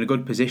think I'm in a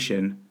good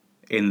position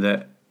in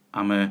that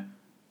I'm a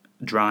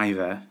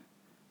driver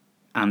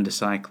and a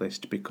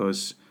cyclist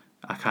because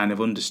I kind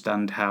of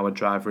understand how a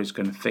driver is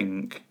going to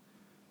think,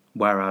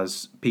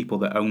 whereas people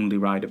that only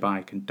ride a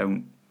bike and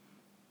don't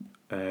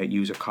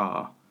use a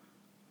car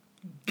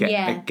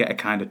get a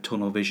kind of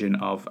tunnel vision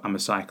of I'm a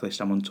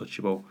cyclist, I'm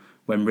untouchable,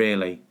 when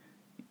really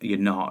you're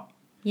not.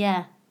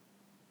 Yeah.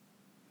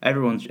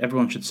 Everyone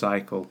should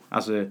cycle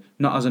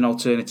not as an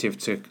alternative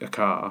to a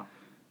car.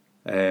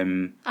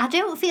 I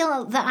don't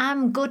feel that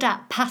I'm good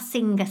at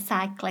passing a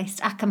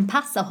cyclist. I can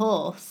pass a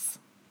horse.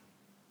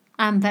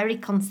 I'm very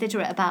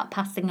considerate about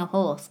passing a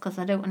horse because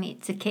I don't want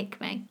it to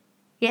kick me.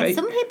 Yeah,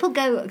 some people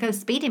go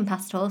speeding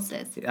past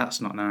horses.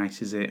 That's not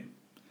nice, is it?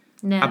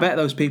 No. I bet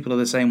those people are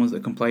the same ones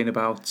that complain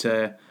about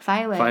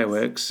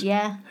fireworks.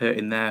 Yeah.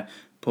 Hurting their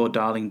poor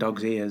darling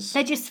dog's ears.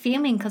 They're just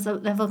fuming because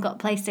they've all got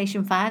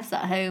PlayStation 5s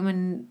at home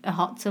and a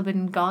hot tub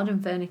and garden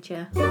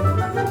furniture.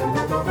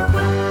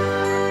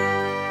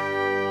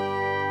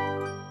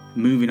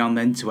 Moving on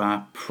then to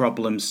our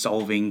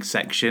problem-solving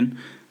section.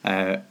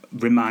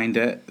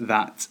 Reminder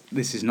that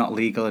this is not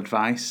legal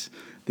advice.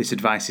 This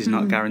advice is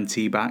not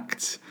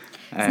guarantee-backed.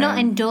 It's not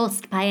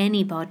endorsed by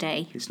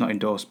anybody. It's not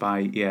endorsed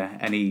by,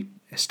 any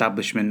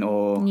establishment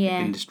or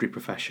industry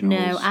professionals.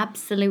 No,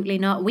 absolutely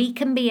not. We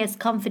can be as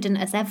confident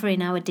as ever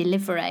in our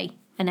delivery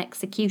and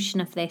execution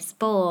of this,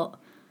 but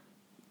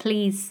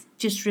please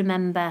just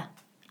remember,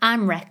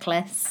 I'm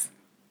reckless.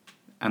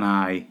 And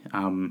I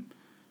am,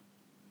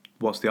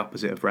 what's the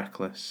opposite of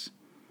reckless?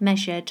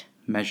 Measured.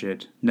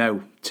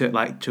 No,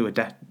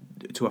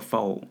 to a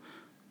fault.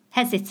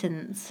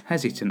 Hesitant, I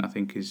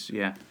think is,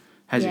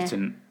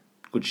 hesitant. Yeah.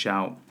 Good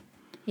shout.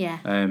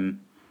 Yeah.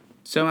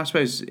 So I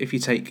suppose if you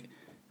take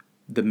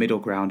the middle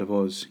ground of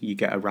us, you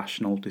get a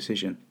rational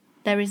decision.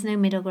 There is no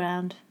middle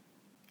ground.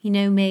 You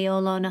know me,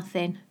 all or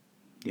nothing.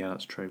 Yeah,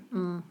 that's true.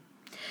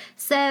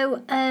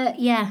 So,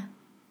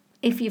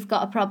 if you've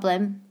got a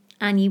problem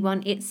and you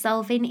want it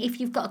solving, if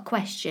you've got a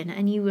question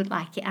and you would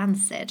like it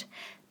answered,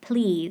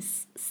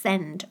 please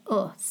send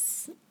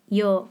us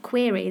your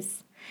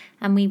queries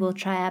and we will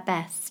try our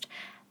best.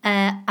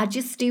 I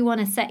just do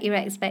want to set your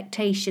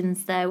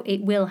expectations, though.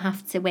 It will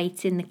have to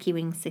wait in the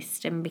queuing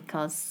system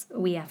because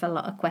we have a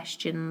lot of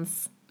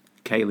questions.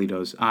 Kaylee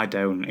does. I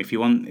don't. If you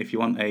want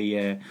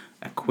a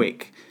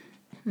quick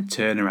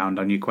turnaround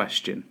on your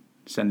question,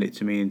 send it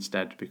to me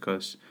instead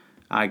because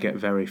I get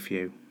very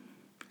few.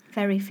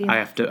 Very few. I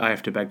have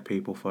to beg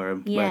people for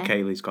them. Yeah. Where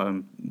Kaylee's got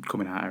them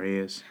coming out her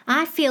ears.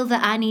 I feel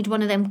that I need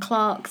one of them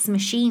Clark's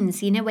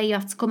machines, where you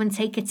have to come and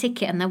take a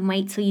ticket and then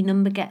wait till your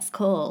number gets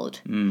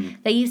called.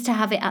 They used to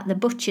have it at the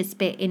butcher's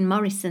bit in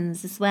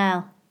Morrison's as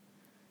well.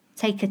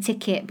 Take a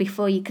ticket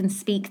before you can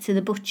speak to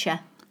the butcher.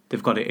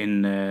 They've got it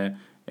in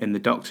in the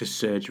doctor's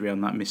surgery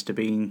on that Mr.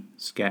 Bean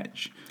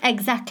sketch.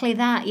 Exactly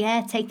that,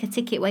 yeah. Take a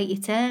ticket, wait your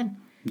turn.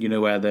 You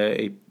know where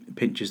he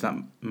pinches that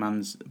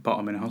man's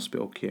bottom in a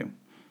hospital queue?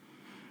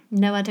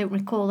 No, I don't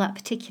recall that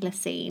particular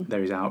scene.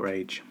 There is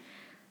outrage.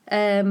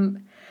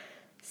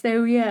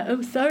 So, yeah,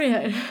 oh,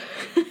 sorry.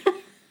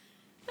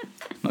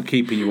 Not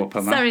keeping you up,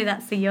 am I? Sorry,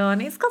 that's a yawn.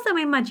 It's because I'm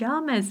in my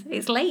pyjamas.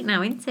 It's late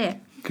now, isn't it?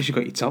 Because you've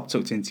got your top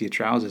tucked into your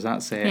trousers,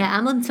 that's it. Yeah,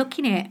 I'm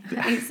untucking it.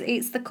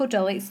 It's the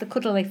cuddle. It's the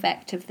cuddle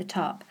effect of the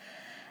top.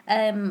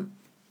 Where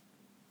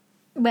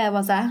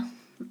was I?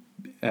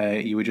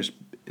 You were just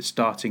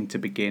starting to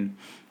begin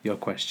your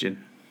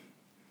question.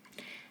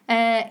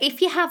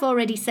 If you have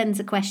already sent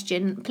a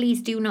question,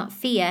 please do not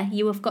fear.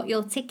 You have got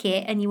your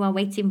ticket and you are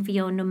waiting for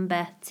your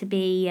number to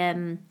be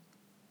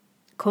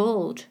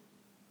called.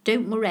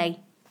 Don't worry.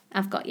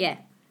 I've got you.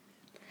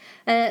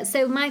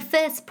 So my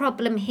first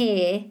problem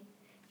here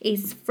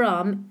is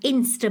from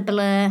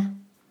Instablur.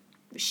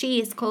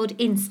 She is called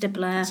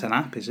Instablur. It's an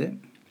app, is it?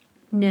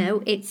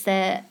 No, it's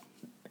a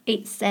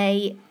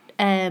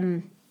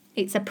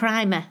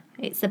primer.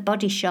 It's a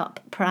Body Shop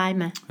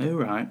primer. Oh,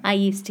 right. I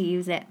used to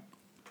use it.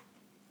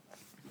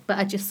 But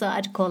I just thought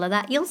I'd call her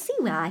that. You'll see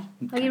why.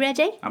 Okay. Are you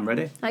ready? I'm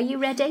ready. Are you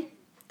ready?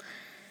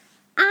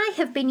 I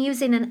have been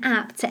using an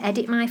app to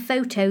edit my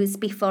photos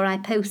before I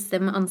post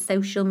them on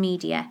social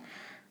media.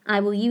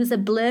 I will use a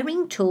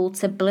blurring tool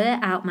to blur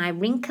out my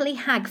wrinkly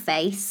hag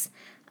face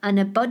and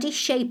a body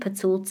shaper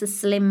tool to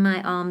slim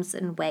my arms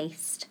and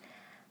waist.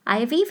 I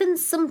have even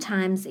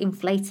sometimes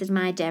inflated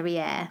my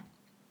derriere.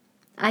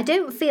 I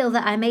don't feel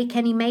that I make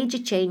any major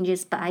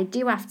changes, but I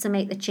do have to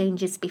make the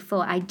changes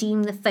before I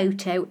deem the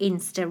photo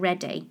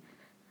Insta-ready.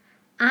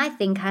 I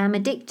think I am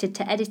addicted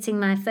to editing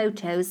my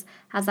photos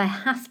as I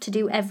have to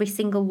do every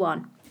single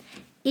one.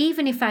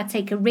 Even if I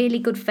take a really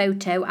good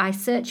photo, I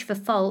search for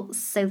faults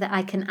so that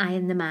I can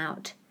iron them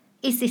out.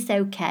 Is this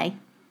okay?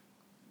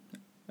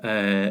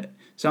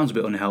 Sounds a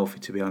bit unhealthy,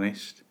 to be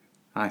honest.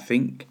 I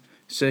think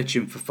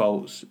searching for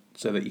faults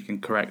so that you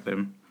can correct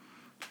them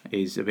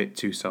is a bit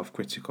too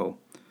self-critical.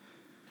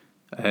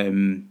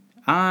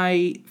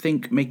 I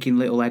think making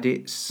little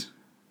edits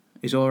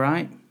is all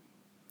right.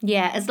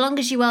 Yeah, as long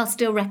as you are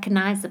still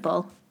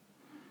recognisable.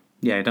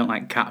 Yeah, I don't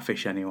like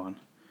catfish anyone.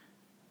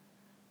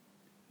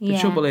 Yeah.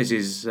 The trouble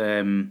is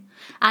I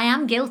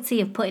am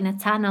guilty of putting a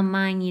tan on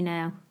mine, you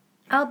know.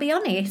 I'll be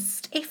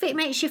honest, if it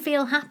makes you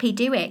feel happy,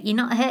 do it. You're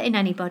not hurting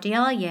anybody,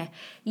 are you?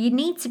 You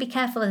need to be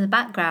careful of the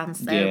backgrounds,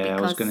 though. Yeah, because,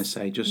 I was going to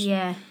say, just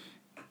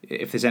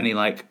if there's any,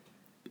 like,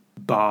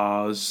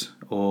 bars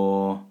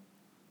or...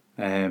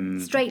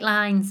 straight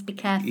lines, be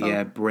careful.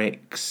 Yeah,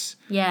 bricks.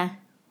 Yeah.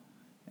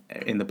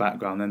 In the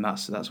background, then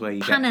that's where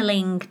you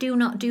Panelling. Do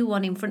not do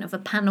one in front of a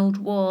panelled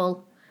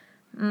wall.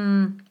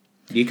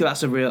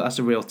 That's a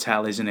real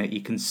tell, isn't it? You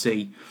can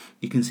see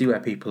where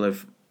people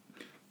have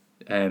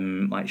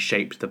like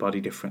shaped the body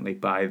differently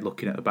by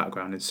looking at the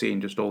background and seeing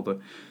just all the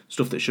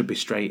stuff that should be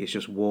straight is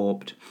just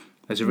warped.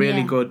 There's a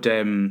really good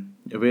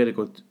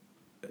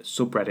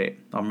subreddit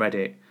on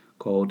Reddit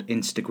called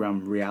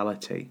Instagram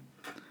Reality.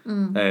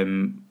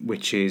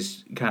 Which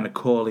is kind of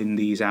calling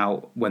these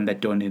out when they're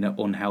done in an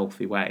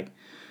unhealthy way.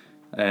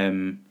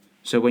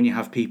 So when you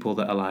have people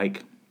that are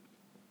like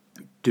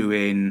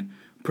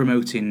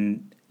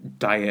promoting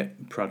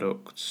diet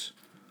products,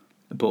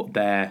 but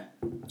they're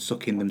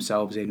sucking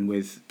themselves in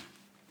with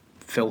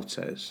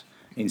filters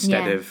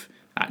instead of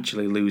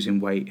actually losing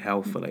weight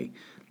healthily,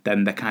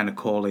 then they're kind of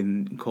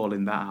calling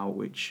that out,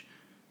 which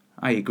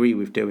I agree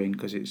with doing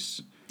because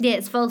it's... Yeah,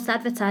 it's false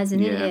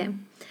advertising, isn't it?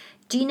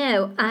 Do you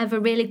know, I have a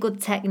really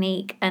good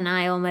technique and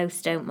I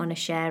almost don't want to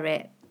share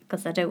it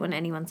because I don't want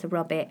anyone to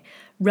rob it.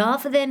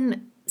 Rather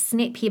than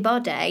snip your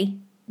body,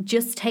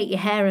 just take your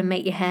hair and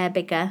make your hair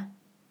bigger.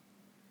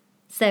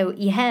 So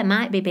your hair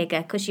might be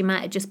bigger because you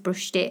might have just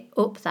brushed it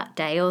up that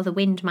day or the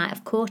wind might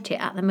have caught it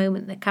at the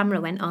moment the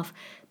camera went off.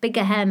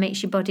 Bigger hair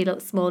makes your body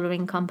look smaller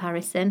in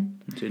comparison.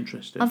 It's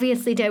interesting.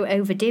 Obviously don't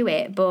overdo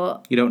it,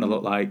 but... You don't want to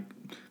look like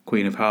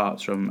Queen of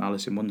Hearts from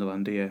Alice in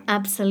Wonderland, do you?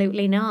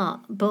 Absolutely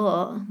not.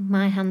 But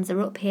my hands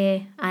are up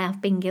here. I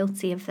have been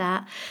guilty of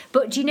that.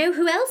 But do you know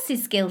who else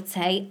is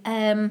guilty?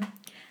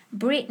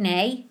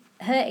 Britney,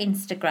 her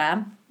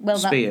Instagram. Well,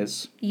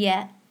 Spears.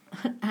 Yeah.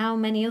 How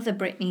many other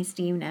Britneys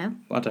do you know?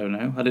 I don't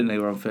know. I didn't know we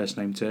were on first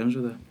name terms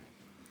with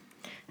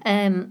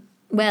her.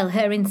 Well,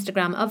 her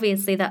Instagram,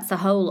 obviously that's a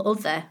whole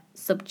other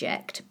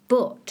subject.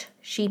 But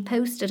she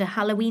posted a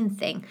Halloween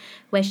thing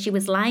where she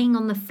was lying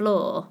on the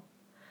floor.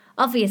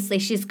 Obviously,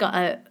 she's just got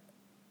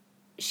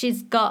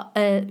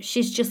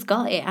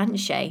it, hasn't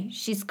she?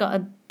 She's got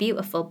a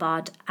beautiful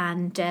bod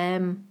and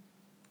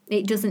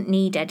it doesn't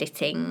need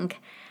editing.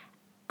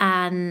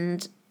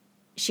 And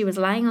she was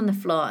lying on the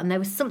floor and there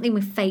was something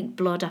with fake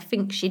blood. I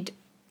think she'd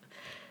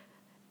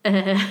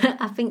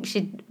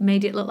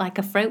made it look like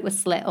her throat was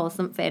slit or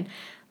something.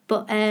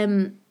 But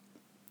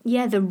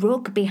the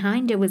rug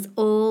behind her was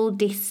all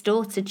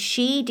distorted.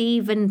 She'd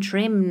even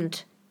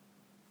trimmed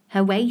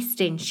her waist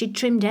in. She'd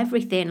trimmed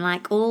everything,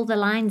 like all the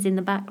lines in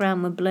the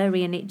background were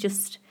blurry and it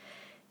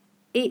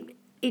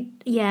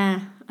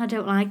I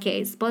don't like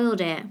it. It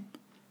spoiled it.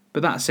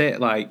 But that's it,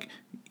 like,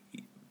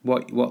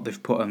 what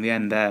they've put on the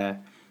end there,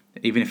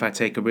 even if I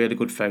take a really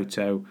good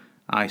photo,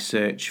 I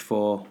search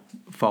for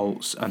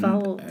faults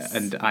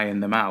and iron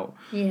them out.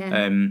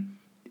 Yeah.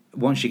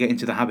 Once you get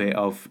into the habit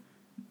of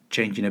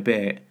changing a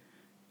bit,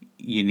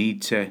 you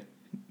need to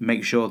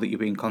make sure that you're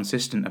being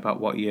consistent about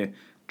what you're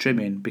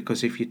trimming,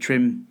 because if you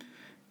trim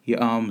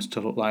your arms to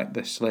look like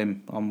they're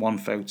slim on one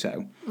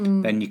photo,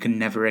 then you can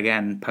never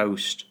again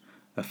post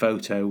a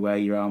photo where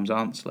your arms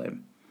aren't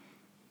slim.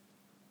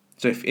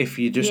 So if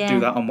you just do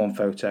that on one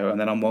photo, and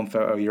then on one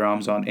photo your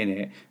arms aren't in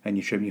it, and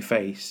you trim your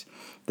face,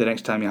 the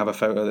next time you have a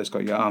photo that's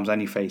got your arms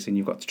and your face in,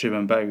 you've got to trim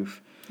them both.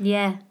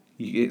 Yeah.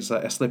 It's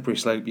like a slippery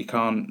slope. You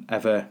can't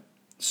ever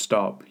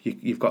stop.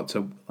 You've got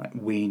to like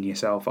wean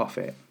yourself off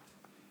it.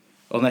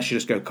 Unless you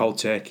just go cold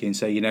turkey and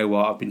say, you know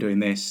what, I've been doing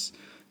this.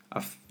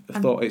 I've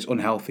thought it's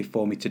unhealthy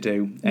for me to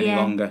do any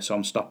longer, so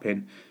I'm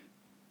stopping.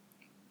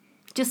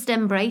 Just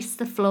embrace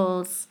the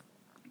flaws.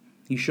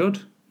 You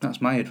should.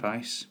 That's my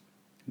advice.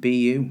 Be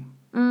you.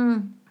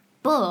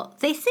 But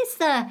this is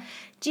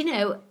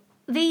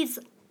these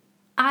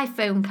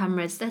iPhone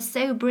cameras, they're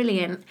so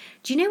brilliant.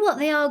 Do you know what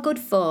they are good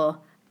for?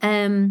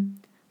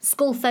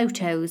 School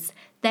photos.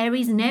 There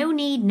is no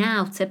need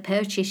now to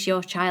purchase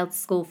your child's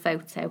school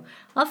photo.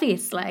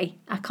 Obviously,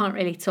 I can't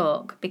really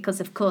talk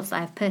because, of course, I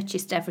have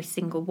purchased every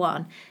single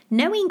one,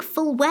 knowing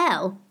full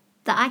well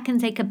that I can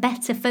take a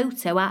better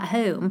photo at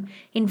home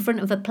in front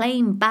of a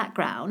plain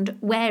background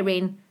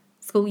wearing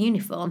school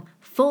uniform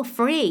for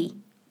free.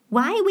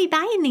 Why are we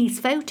buying these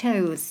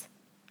photos?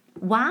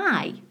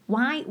 Why?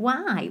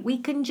 We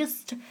can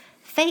just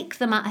fake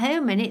them at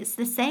home and it's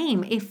the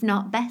same, if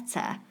not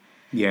better.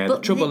 Yeah, but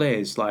the trouble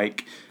is,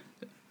 like,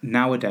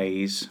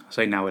 nowadays, I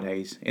say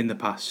nowadays, in the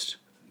past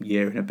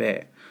year and a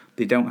bit,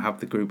 they don't have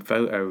the group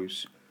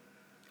photos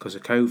because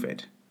of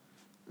COVID.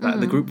 Like,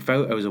 the group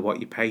photos are what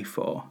you pay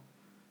for.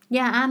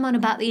 Yeah, I'm on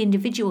about the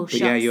individual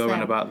shots. Yeah, you're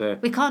on about the...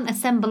 We can't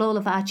assemble all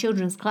of our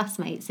children's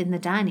classmates in the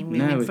dining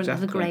room in front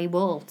of a grey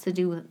wall to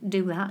do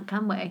that,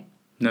 can we?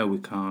 No, we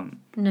can't.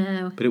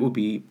 No. But it would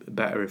be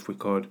better if we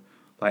could,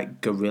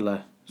 like,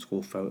 guerrilla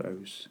school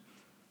photos.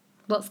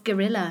 What's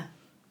guerrilla?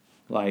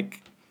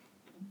 Like,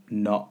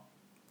 not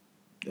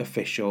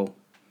official,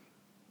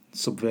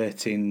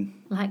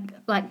 subverting...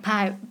 Like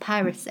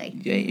piracy?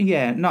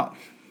 Yeah, not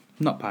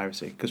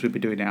piracy, because we'd be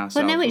doing it ourselves.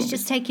 Well, no, it's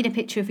just taking a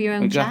picture of your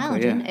own child,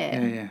 isn't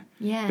it?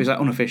 Yeah. It's like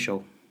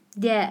unofficial.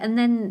 Yeah, and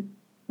then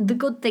the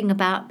good thing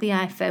about the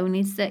iPhone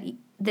is that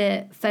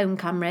the phone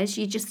cameras,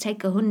 you just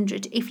take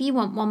 100. If you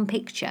want one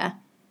picture,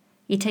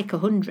 you take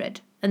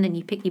 100, and then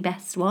you pick your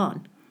best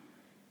one.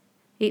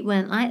 It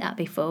weren't like that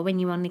before when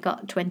you only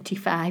got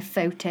 25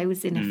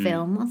 photos in a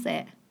film, was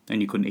it?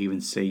 And you couldn't even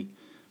see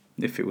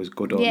if it was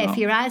good or not. Yeah, if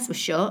your eyes were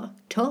shut,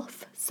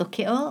 tough, suck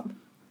it up.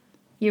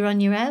 You're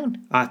on your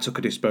own. I took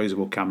a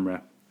disposable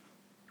camera.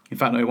 In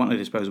fact, no, it wasn't a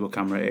disposable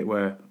camera. It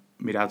were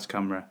my dad's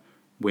camera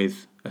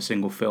with a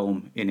single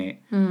film in it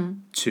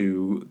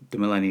to the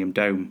Millennium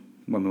Dome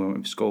when we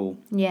went to school.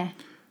 Yeah.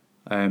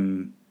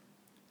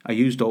 I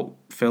used up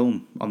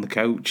film on the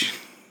coach.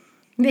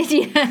 Did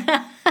you?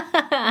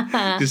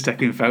 Just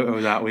taking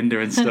photos out window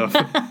and stuff.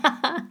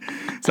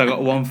 So I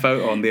got one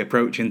photo on the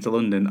approach into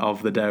London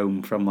of the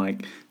dome from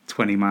like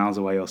 20 miles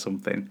away or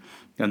something.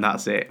 And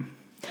that's it.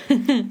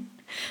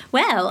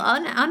 Well,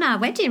 on our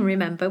wedding,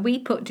 remember, we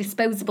put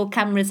disposable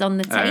cameras on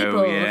the tables.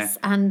 Oh, yeah.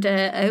 And,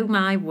 oh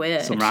my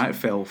word. Some right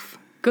filth.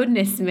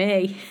 Goodness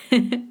me.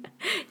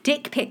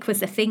 Dick pic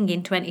was a thing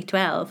in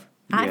 2012.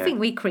 Yeah. I think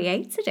we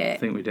created it. I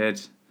think we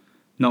did.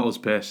 Not us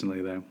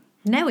personally, though.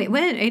 No, it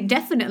weren't. It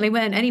definitely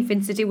weren't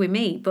anything to do with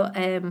me. But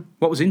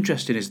what was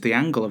interesting is the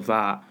angle of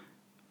that.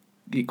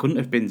 It couldn't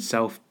have been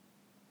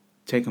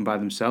taken by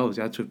themselves.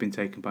 It had to have been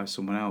taken by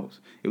someone else.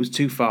 It was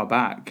too far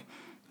back,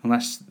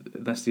 unless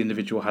the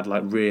individual had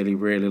like really,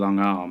 really long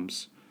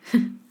arms,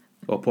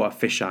 or put a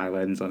fisheye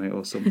lens on it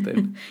or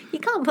something. You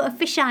can't put a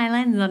fisheye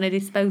lens on a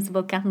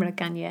disposable camera,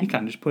 can you? You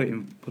can just put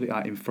it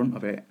like in front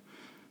of it,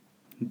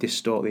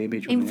 distort the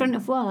image. In front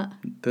of what?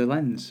 The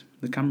lens,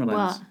 the camera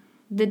lens.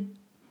 What?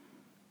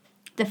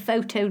 The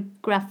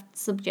photographed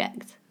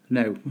subject?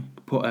 No,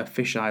 put a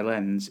fisheye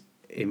lens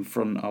in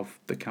front of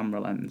the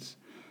camera lens.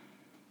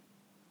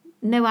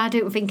 No, I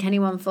don't think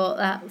anyone thought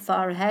that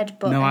far ahead.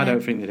 But no, I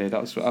don't think they did.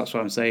 That's what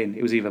I'm saying.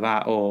 It was either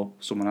that or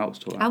someone else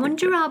took that. I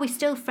wonder, are we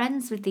still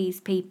friends with these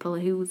people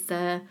whose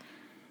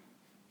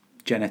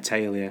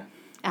genitalia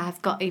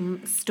I've got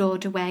him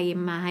stored away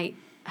in my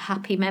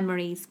Happy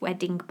Memories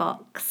wedding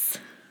box?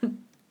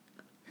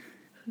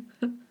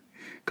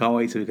 Can't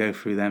wait till we go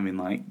through them in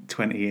like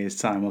 20 years'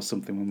 time or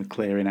something when we're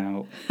clearing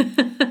out.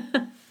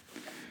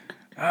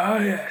 Ah,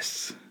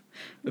 yes.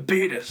 The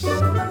penis.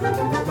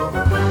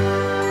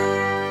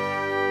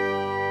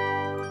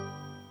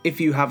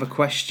 If you have a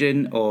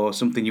question or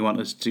something you want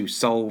us to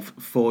solve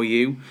for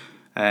you,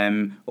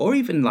 or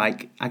even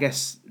like, I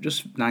guess,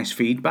 just nice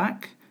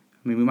feedback.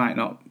 I mean, we might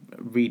not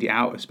read it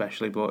out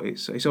especially, but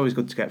it's always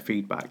good to get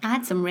feedback. I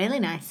had some really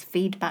nice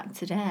feedback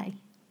today.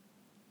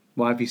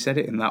 Why have you said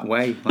it in that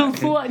way?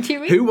 Like, What do you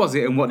mean? Who was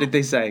it and what did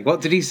they say?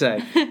 What did he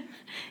say?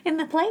 In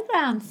the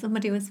playground,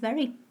 somebody was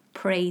very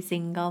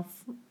praising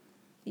of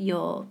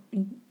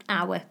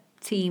our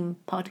team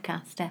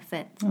podcast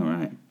effort. All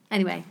right.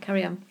 Anyway,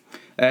 carry on.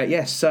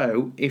 Yes,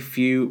 so if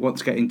you want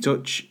to get in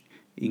touch,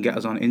 you can get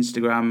us on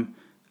Instagram.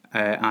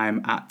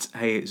 I'm at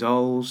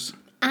HeyIt'sAlls.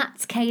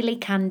 At Kaylee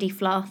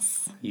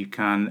Candyfloss. You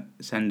can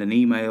send an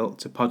email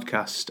to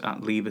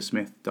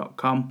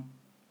podcast@leversmith.com.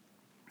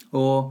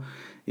 Or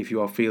if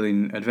you are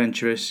feeling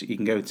adventurous, you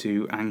can go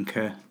to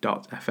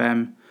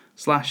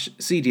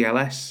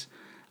anchor.fm/CDLS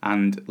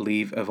and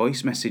leave a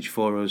voice message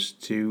for us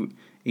to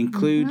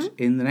include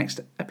in the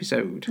next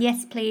episode.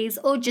 Yes, please.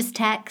 Or just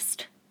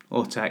text.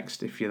 Or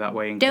text if you're that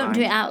way inclined. Don't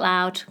do it out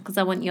loud because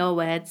I want your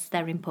words.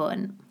 They're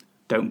important.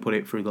 Don't put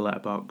it through the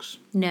letterbox.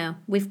 No,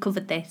 we've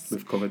covered this.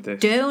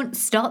 Don't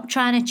stop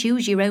trying to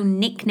choose your own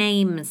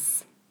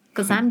nicknames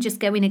because I'm just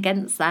going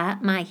against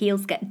that. My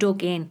heels get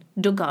dug on.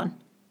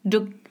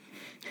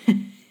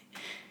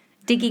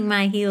 Digging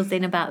my heels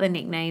in about the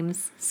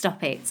nicknames.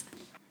 Stop it.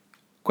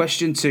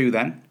 Question 2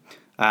 then.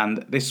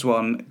 And this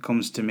one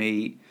comes to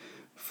me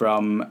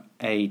from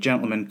a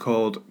gentleman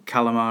called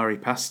Calamari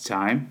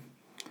Pastime,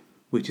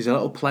 which is a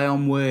little play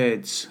on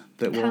words.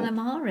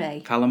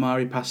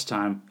 Calamari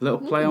Pastime. A little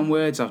play on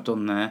words I've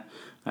done there,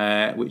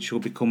 which will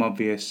become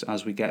obvious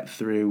as we get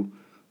through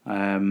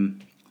the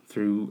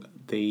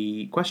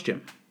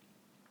question.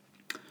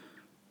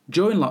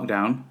 During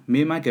lockdown,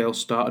 me and my girl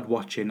started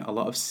watching a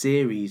lot of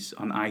series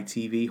on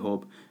ITV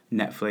Hub,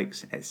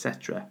 Netflix,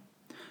 etc.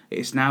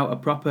 It's now a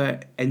proper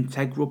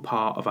integral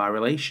part of our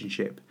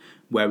relationship,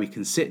 where we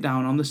can sit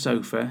down on the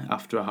sofa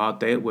after a hard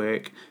day at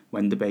work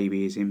when the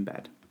baby is in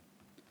bed.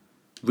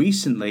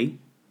 Recently,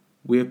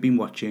 we have been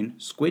watching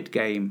Squid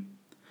Game,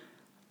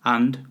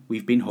 and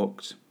we've been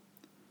hooked.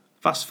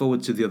 Fast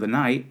forward to the other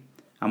night,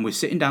 and we're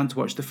sitting down to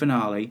watch the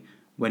finale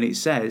when it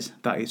says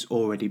that it's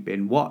already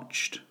been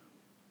watched.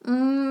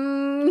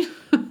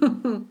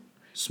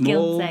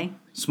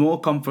 Small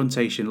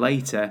confrontation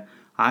later,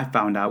 I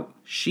found out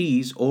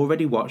she's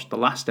already watched the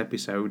last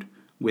episode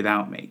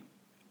without me.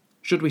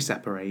 Should we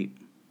separate?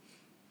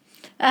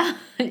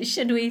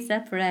 Should we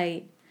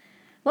separate?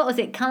 What was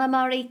it?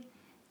 Calamari?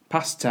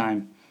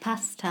 Pastime.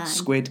 Pastime.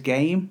 Squid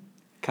Game.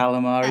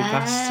 Calamari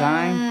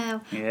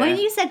pastime. Yeah. When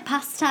you said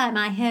pastime,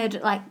 I heard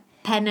like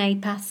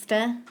penne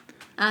pasta.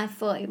 I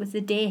thought it was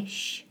a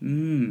dish.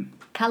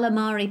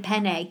 Calamari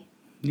penne.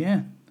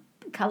 Yeah.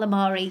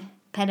 Calamari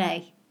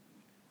penne.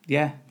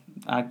 Yeah,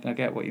 I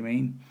get what you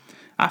mean.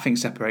 I think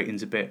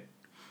separating's a bit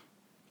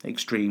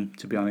extreme,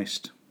 to be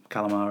honest.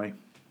 Calamari.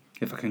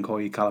 If I can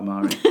call you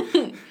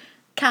calamari.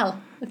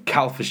 Cal.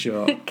 Cal for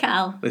sure.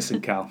 Cal.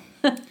 Listen, Cal.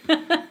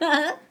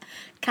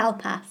 Cal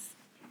pass.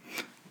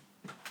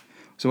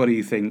 So what do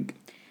you think?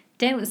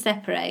 Don't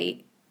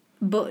separate,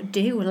 but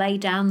do lay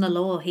down the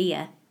law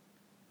here.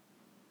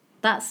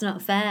 That's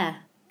not fair.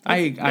 I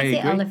agree.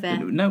 It, Oliver?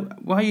 No,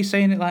 why are you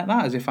saying it like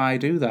that, as if I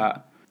do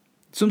that?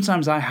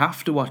 Sometimes I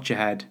have to watch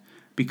ahead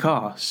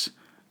because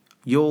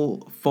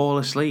you'll fall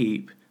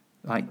asleep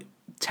like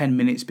 10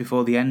 minutes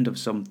before the end of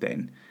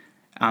something,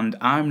 and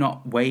I'm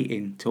not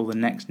waiting till the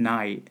next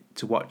night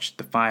to watch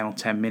the final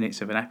 10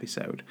 minutes of an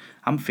episode.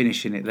 I'm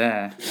finishing it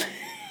there.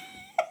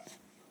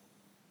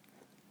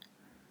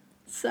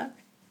 Sorry.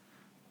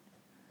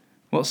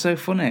 What's so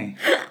funny?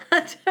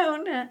 I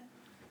don't know.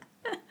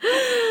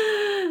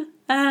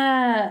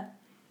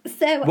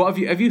 So what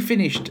have you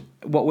finished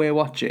what we're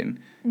watching?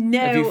 No,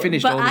 have you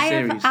finished all the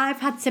series?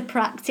 I've had to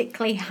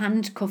practically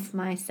handcuff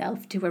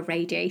myself to a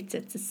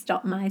radiator to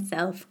stop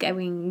myself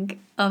going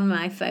on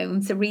my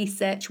phone to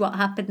research what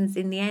happens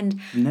in the end.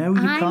 No,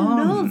 you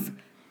can't.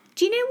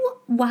 Do you know what?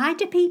 Why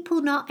do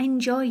people not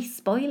enjoy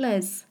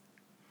spoilers?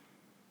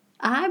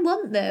 I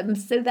want them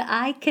so that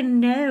I can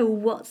know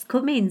what's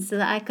coming, so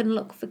that I can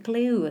look for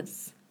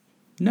clues.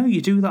 No,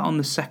 you do that on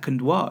the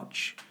second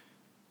watch.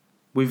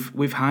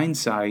 With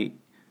hindsight,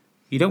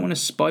 you don't want to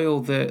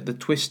spoil the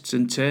twists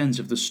and turns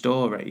of the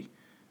story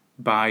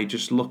by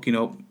just looking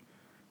up,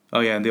 oh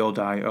yeah, and they all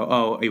die.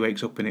 Oh, he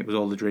wakes up and it was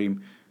all a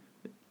dream.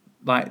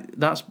 Like,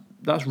 that's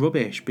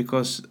rubbish,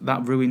 because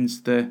that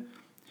ruins the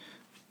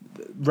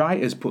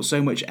writers put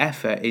so much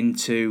effort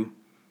into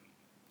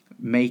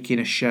making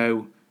a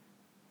show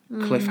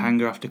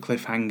cliffhanger after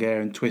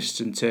cliffhanger and twists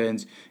and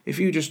turns. If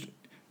you just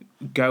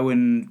go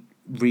and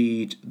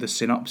read the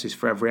synopsis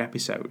for every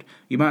episode,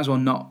 you might as well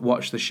not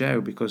watch the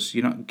show, because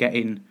you're not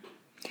getting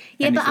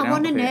but I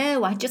want to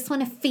know. I just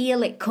want to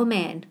feel it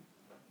coming.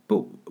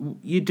 But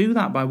you do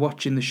that by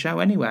watching the show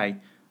anyway,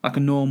 like a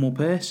normal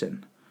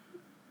person.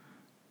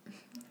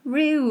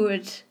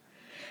 Rude.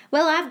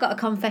 Well, I've got a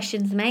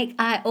confession to make.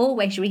 I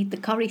always read the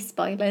Corrie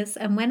spoilers,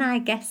 and when I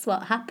guess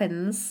what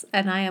happens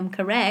and I am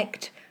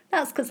correct,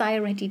 that's because I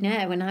already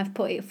know and I've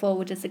put it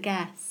forward as a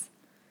guess.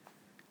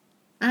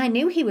 I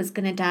knew he was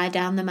going to die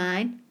down the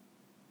mine.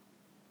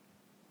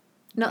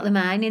 Not the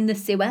mine, in the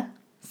sewer.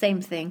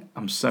 Same thing.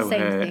 I'm so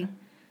hurt. Thing.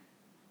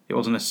 It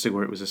wasn't a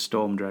sewer, it was a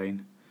storm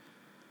drain.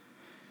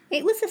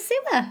 It was a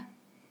sewer.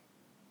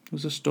 It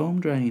was a storm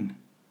drain.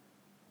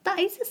 That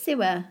is a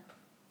sewer.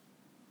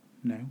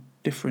 No,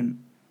 different.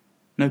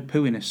 No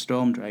poo in a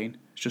storm drain.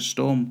 It's just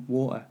storm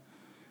water.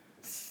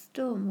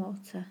 Storm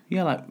water?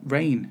 Yeah, like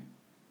rain.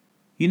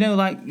 You know,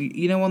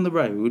 on the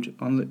road,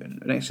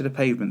 next to the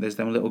pavement, there's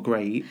them little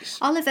grates.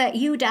 Oliver,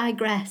 you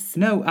digress.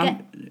 No,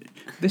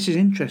 this is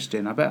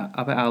interesting. I bet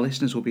our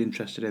listeners will be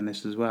interested in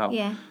this as well.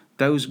 Yeah.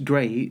 Those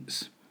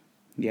grates,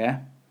 yeah,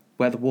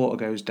 where the water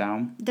goes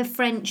down. The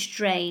French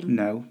drain.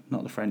 No,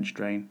 not the French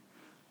drain.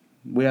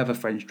 We have a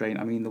French drain.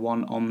 I mean the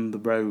one on the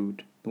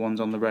road. The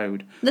ones on the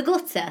road. The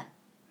gutter.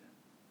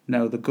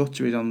 No, the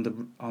gutter is on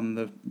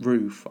the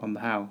roof on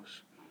the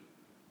house.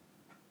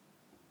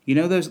 You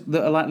know those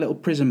that are like little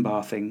prison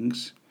bar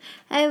things?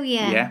 Oh,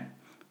 yeah. Yeah.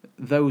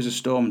 Those are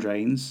storm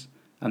drains,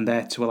 and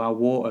they're to allow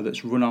water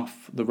that's run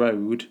off the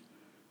road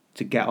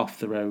to get off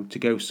the road to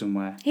go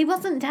somewhere. He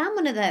wasn't down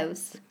one of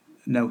those.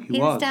 No, he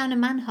was down a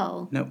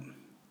manhole. No,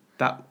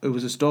 it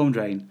was a storm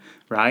drain,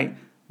 right?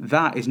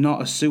 That is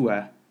not a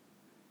sewer,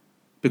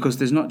 because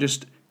there's not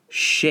just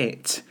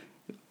shit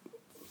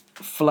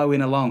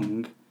flowing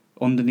along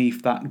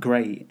underneath that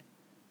grate.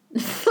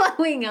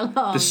 Flowing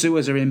along. The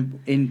sewers are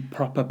in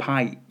proper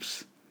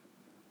pipes.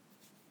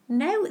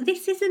 No,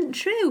 this isn't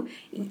true.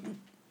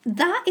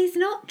 That is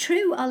not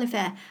true,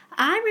 Oliver.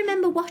 I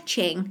remember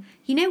watching,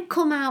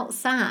 Come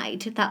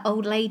Outside, that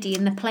old lady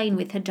in the plane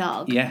with her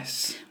dog.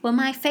 Yes. Well,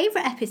 my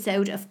favourite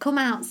episode of Come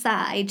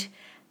Outside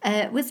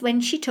was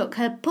when she took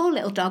her poor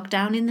little dog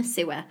down in the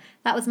sewer.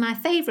 That was my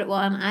favourite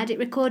one. I had it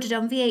recorded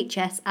on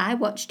VHS. I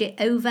watched it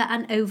over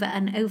and over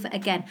and over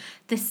again.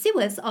 The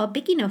sewers are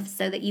big enough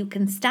so that you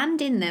can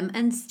stand in them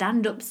and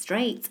stand up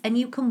straight, and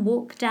you can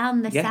walk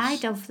down the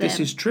side of them.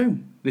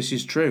 This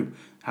is true.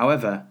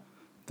 However,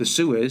 the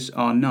sewers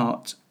are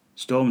not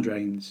storm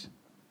drains,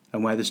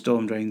 and where the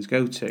storm drains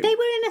go to. They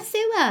were in a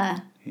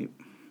sewer.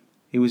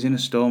 He was in a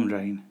storm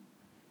drain.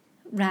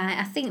 Right,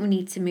 I think we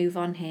need to move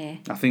on here.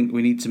 I think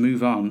we need to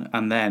move on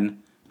and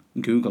then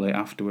Google it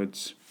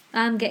afterwards.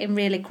 I'm getting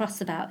really cross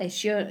about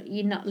this. You're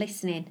not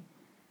listening.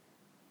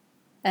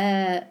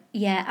 Yeah,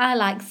 I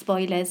like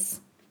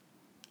spoilers.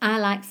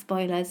 I'm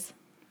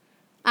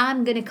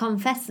going to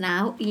confess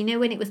now. You know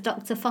when it was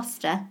Dr.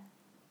 Foster?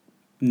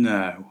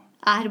 No.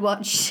 I'd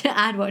watched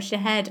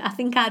ahead. I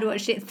think I'd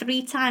watched it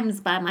 3 times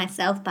by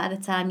myself by the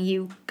time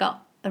you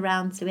got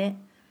around to it.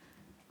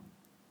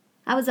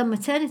 I was on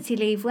maternity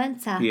leave,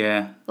 weren't I?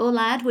 Yeah. All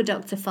I had were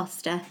Dr.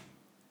 Foster.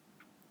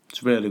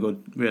 It's a really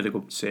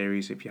good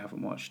series if you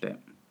haven't watched it.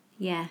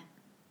 Yeah.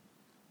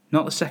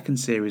 Not the second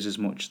series as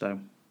much,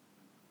 though.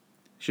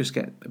 She just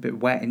get a bit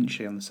wet, isn't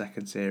she, on the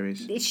second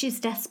series? She's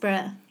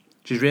desperate.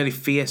 She's really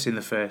fierce in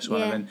the first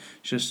one, Yeah. and then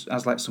she just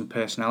has like some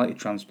personality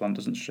transplant,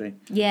 doesn't she?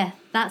 Yeah,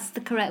 that's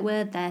the correct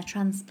word there,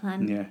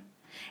 transplant. Yeah.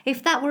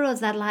 If that were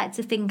us, I'd like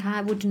to think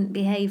I wouldn't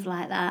behave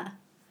like that.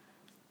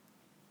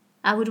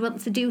 I would want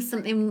to do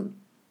something.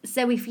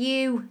 So if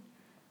you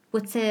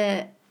were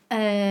to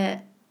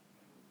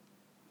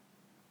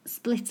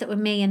split up with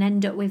me and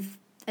end up with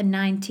a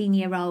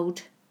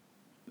 19-year-old...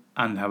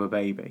 And have a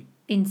baby.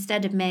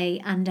 Instead of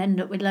me, and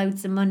end up with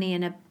loads of money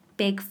and a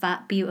big,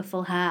 fat,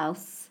 beautiful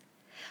house,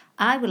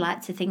 I would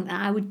like to think that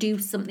I would do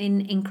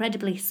something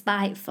incredibly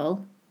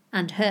spiteful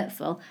and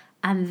hurtful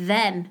and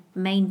then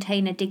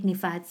maintain a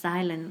dignified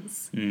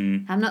silence.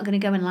 I'm not going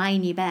to go and lie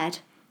in your bed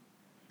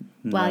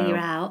while you're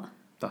out.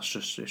 It's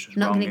just I'm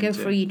not wrong, going to go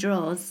isn't through it? your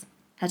drawers.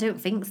 I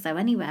don't think so,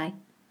 anyway.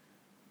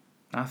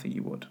 I think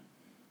you would.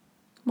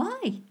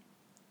 Why?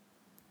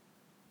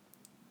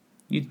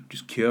 You're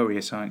just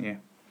curious, aren't you?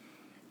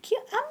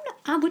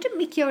 I wouldn't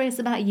be curious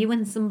about you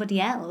and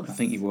somebody else. I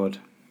think you would.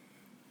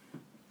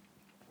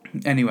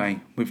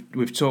 Anyway,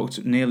 we've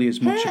talked nearly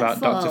as much about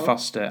Dr.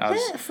 Foster as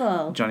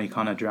Johnny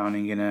Connor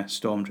drowning in a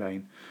storm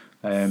drain.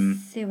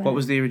 What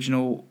was the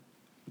original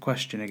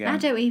question again? I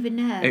don't even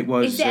know. It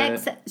was.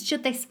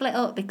 Should they split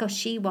up because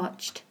she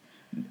watched?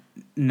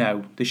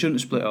 No, they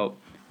shouldn't split up.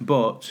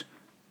 But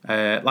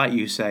like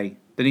you say,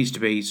 there needs to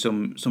be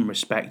some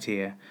respect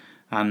here.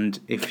 And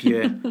if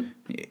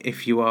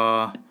you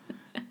are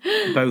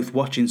both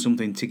watching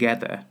something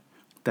together,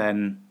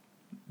 then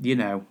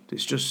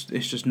it's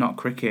just not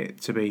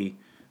cricket to be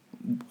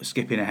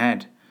skipping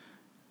ahead.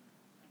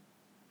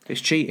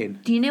 It's cheating.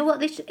 Do you know what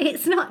this?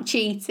 It's not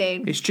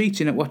cheating. It's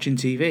cheating at watching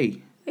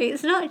TV.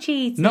 It's not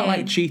cheating. Not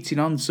like cheating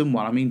on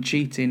someone. I mean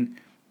cheating.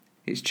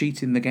 It's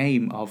cheating the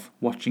game of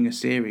watching a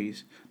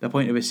series. The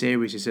point of a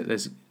series is that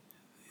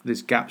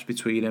there's gaps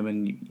between them,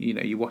 and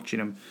you're watching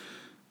them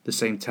the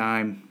same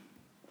time.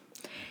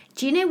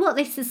 Do you know what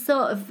this has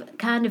sort of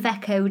kind of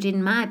echoed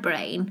in my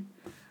brain?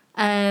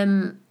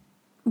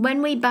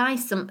 When we buy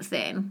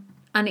something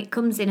and it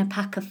comes in a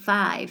pack of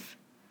 5,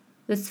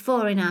 there's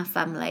 4 in our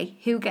family.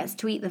 Who gets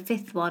to eat the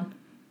 5th one?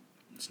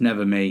 It's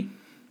never me.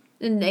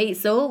 And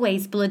it's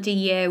always bloody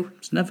you.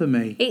 It's never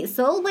me. It's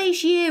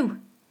always you.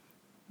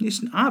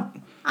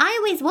 I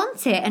always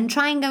want it and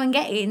try and go and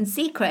get it in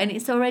secret, and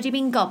it's already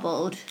been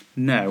gobbled.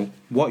 No,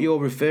 what you're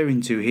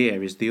referring to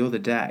here is the other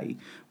day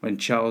when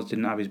Charles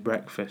didn't have his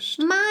breakfast.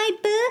 My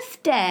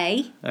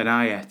birthday? And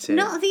I ate it.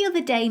 Not the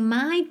other day,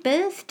 my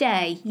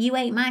birthday. You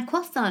ate my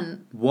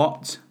croissant.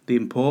 What the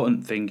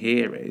important thing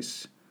here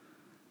is,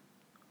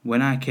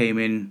 when I came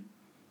in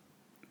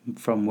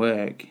from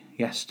work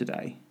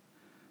yesterday,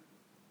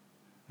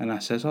 and I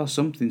says, "Oh,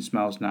 something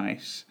smells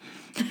nice."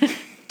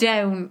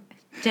 Don't.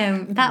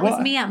 That was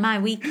me at my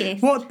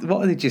weakest. What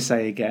did you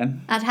say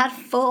again? I'd had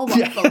 4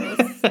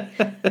 waffles.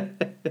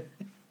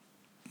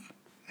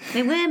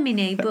 They were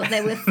mini, but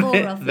there were 4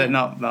 of them. They're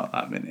not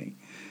that mini.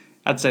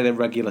 I'd say they're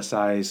regular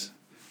size.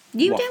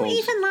 You waffles. don't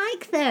even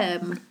like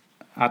them.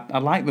 I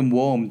like them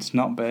warmed,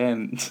 not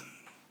burnt.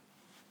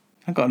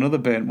 I got another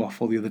burnt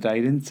waffle the other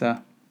day, didn't I?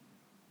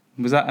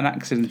 Was that an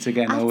accident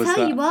again? I'll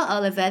tell you what,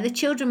 Oliver, the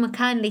children were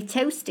kindly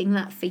toasting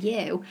that for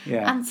you.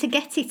 Yeah. And to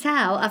get it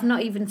out, I've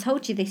not even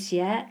told you this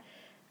yet,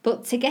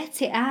 but to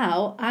get it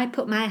out, I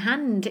put my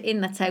hand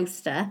in the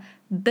toaster,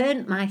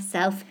 burnt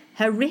myself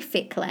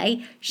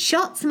horrifically,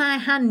 shot my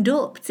hand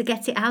up to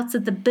get it out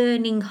of the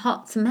burning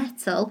hot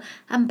metal,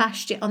 and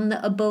bashed it on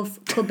the above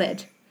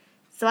cupboard.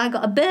 So I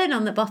got a burn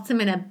on the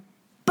bottom and a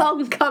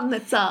bonk on the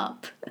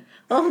top.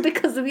 All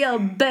because of your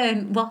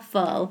burnt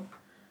waffle.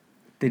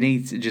 They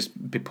need to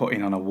just be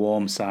putting on a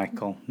warm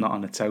cycle, not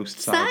on a toast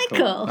cycle.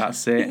 Cycle?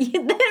 That's it.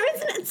 There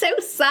isn't a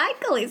toast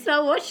cycle. It's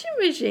not a washing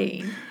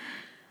machine.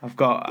 I've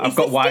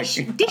got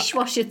white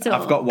dishwasher talk.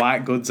 I've got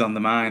white goods on the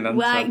mind.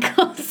 White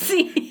goods.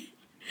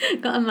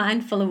 Got a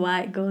mind full of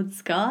white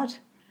goods. God.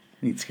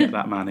 Need to get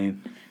that man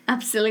in.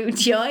 Absolute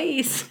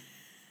choice.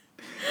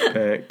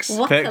 Perks.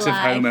 What Perks a of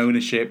life. home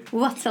ownership.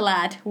 What a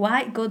lad.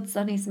 White goods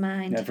on his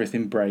mind.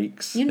 Everything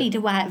breaks. You need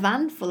a white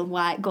van full of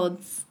white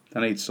goods.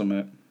 I need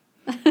some.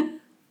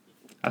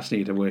 I just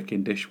need a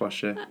working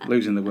dishwasher.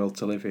 Losing the will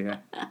to live here.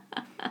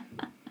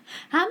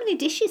 How many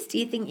dishes do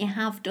you think you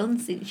have done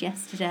since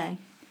yesterday?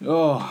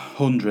 Oh,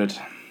 100.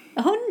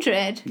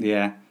 100?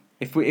 Yeah.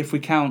 If we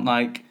count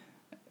like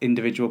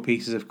individual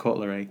pieces of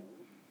cutlery.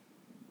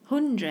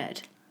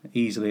 100?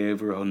 Easily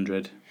over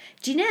 100.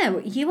 Do you know,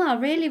 you are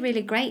really,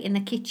 really great in the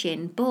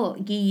kitchen,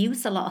 but you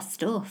use a lot of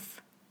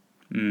stuff.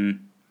 You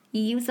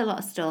use a lot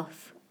of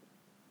stuff.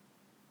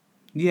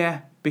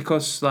 Yeah,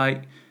 because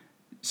like,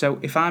 so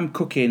if I'm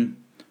cooking,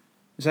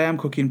 say I'm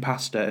cooking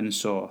pasta and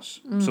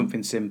sauce,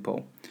 something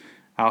simple,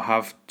 I'll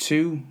have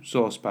 2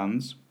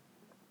 saucepans,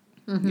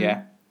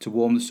 to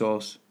warm the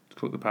sauce, to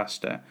cook the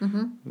pasta,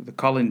 the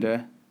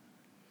colander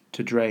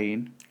to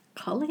drain.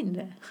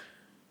 Colander?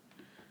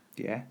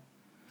 Yeah.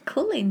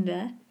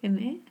 Colander, isn't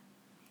it?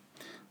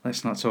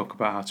 Let's not talk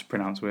about how to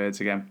pronounce words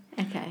again.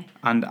 Okay.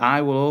 And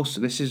I will also,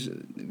 this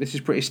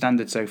is pretty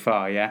standard so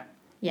far, yeah?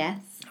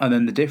 Yes. And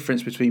then the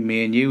difference between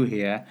me and you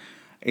here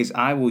is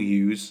I will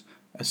use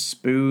a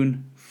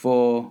spoon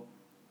for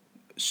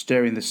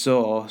stirring the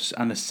sauce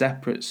and a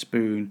separate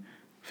spoon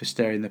for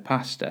stirring the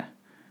pasta,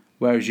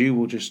 whereas you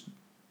will just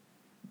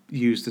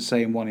use the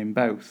same one in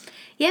both.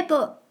 Yeah,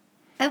 but,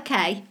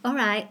 okay, all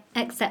right,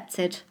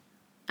 accepted.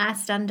 I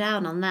stand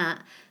down on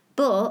that.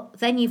 But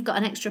then you've got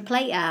an extra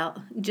plate out.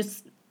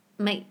 Just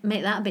make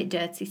that a bit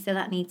dirty, so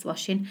that needs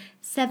washing.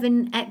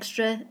 7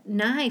 extra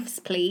knives,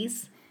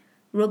 please.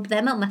 Rub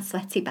them on my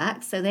sweaty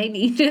back, so they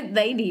need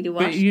a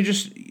wash.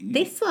 But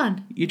This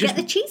one. Get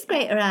the cheese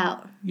grater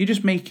out. You're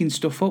just making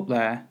stuff up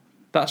there.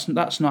 That's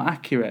not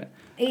accurate.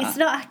 It's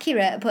not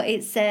accurate, but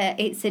it's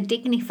a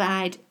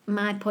dignified.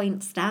 My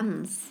point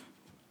stands.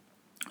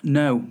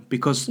 No,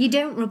 because You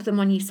don't rub them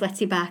on your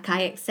sweaty back.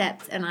 I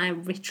accept and I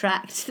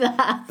retract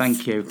that.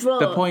 thank you. But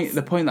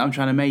The point that I'm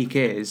trying to make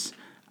is,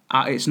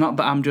 it's not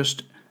that I'm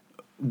just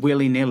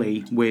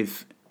willy-nilly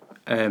with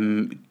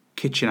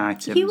kitchen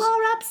items. You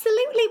are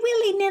absolutely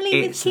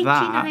willy-nilly with kitchen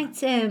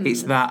items.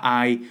 It's that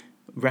I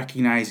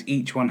recognise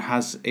each one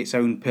has its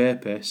own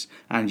purpose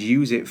and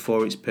use it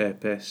for its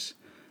purpose,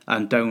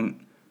 and don't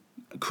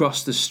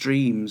cross the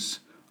streams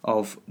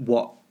of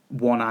what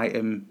one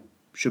item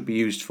should be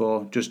used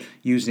for, just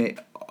using it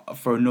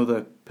for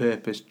another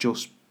purpose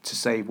just to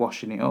save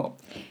washing it up.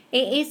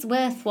 It is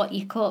worth what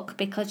you cook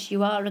because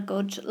you are a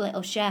good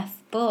little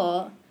chef,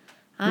 but...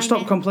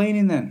 Stop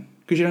complaining then,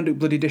 because you don't do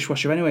bloody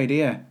dishwasher anyway, do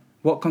you?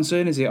 What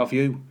concern is it of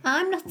you?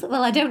 I'm not...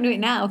 Well, I don't do it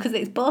now because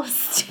it's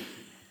bust.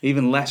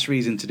 Even less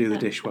reason to do the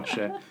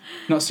dishwasher.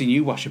 Not seen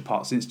you wash a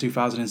pot since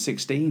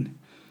 2016.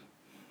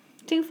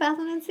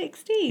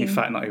 2016? In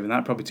fact, not even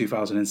that, probably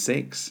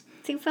 2006.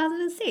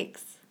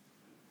 2006?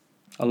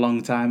 A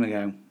long time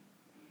ago.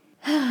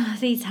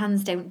 These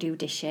hands don't do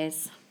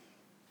dishes.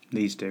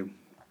 These do.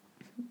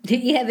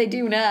 Yeah, they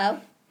do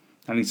now.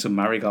 I need some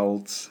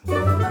marigolds.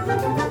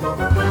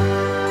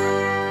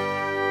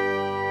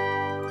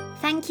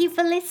 Thank you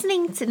for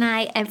listening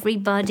tonight,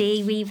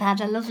 everybody. We've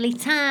had a lovely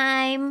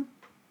time.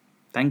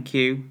 Thank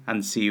you,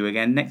 and see you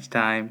again next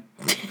time.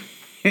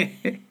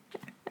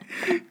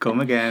 Come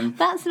again.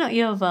 That's not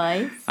your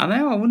voice. I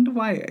know, I wonder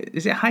why.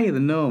 Is it higher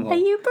than normal? Are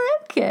you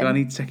broken? Do I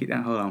need to take it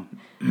down? Hold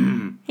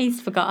on.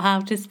 He's forgot how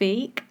to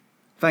speak.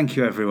 Thank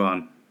you,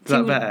 everyone. Is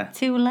that better?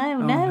 Too low.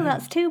 No,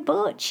 that's too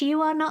butch.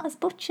 You are not as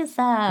butch as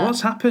that. What's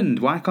happened?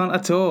 Why can't I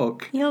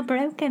talk? You're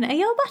broken. Are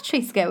your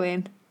batteries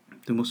going?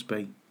 There must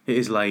be. It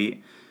is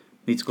late.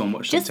 Need to go and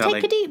watch the telly. Just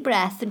take a deep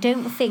breath and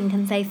don't think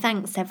and say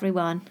thanks,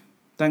 everyone.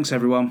 Thanks,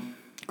 everyone.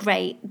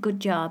 Great. Good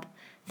job.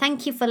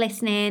 Thank you for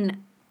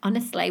listening.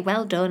 Honestly,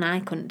 well done. I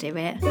couldn't do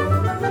it.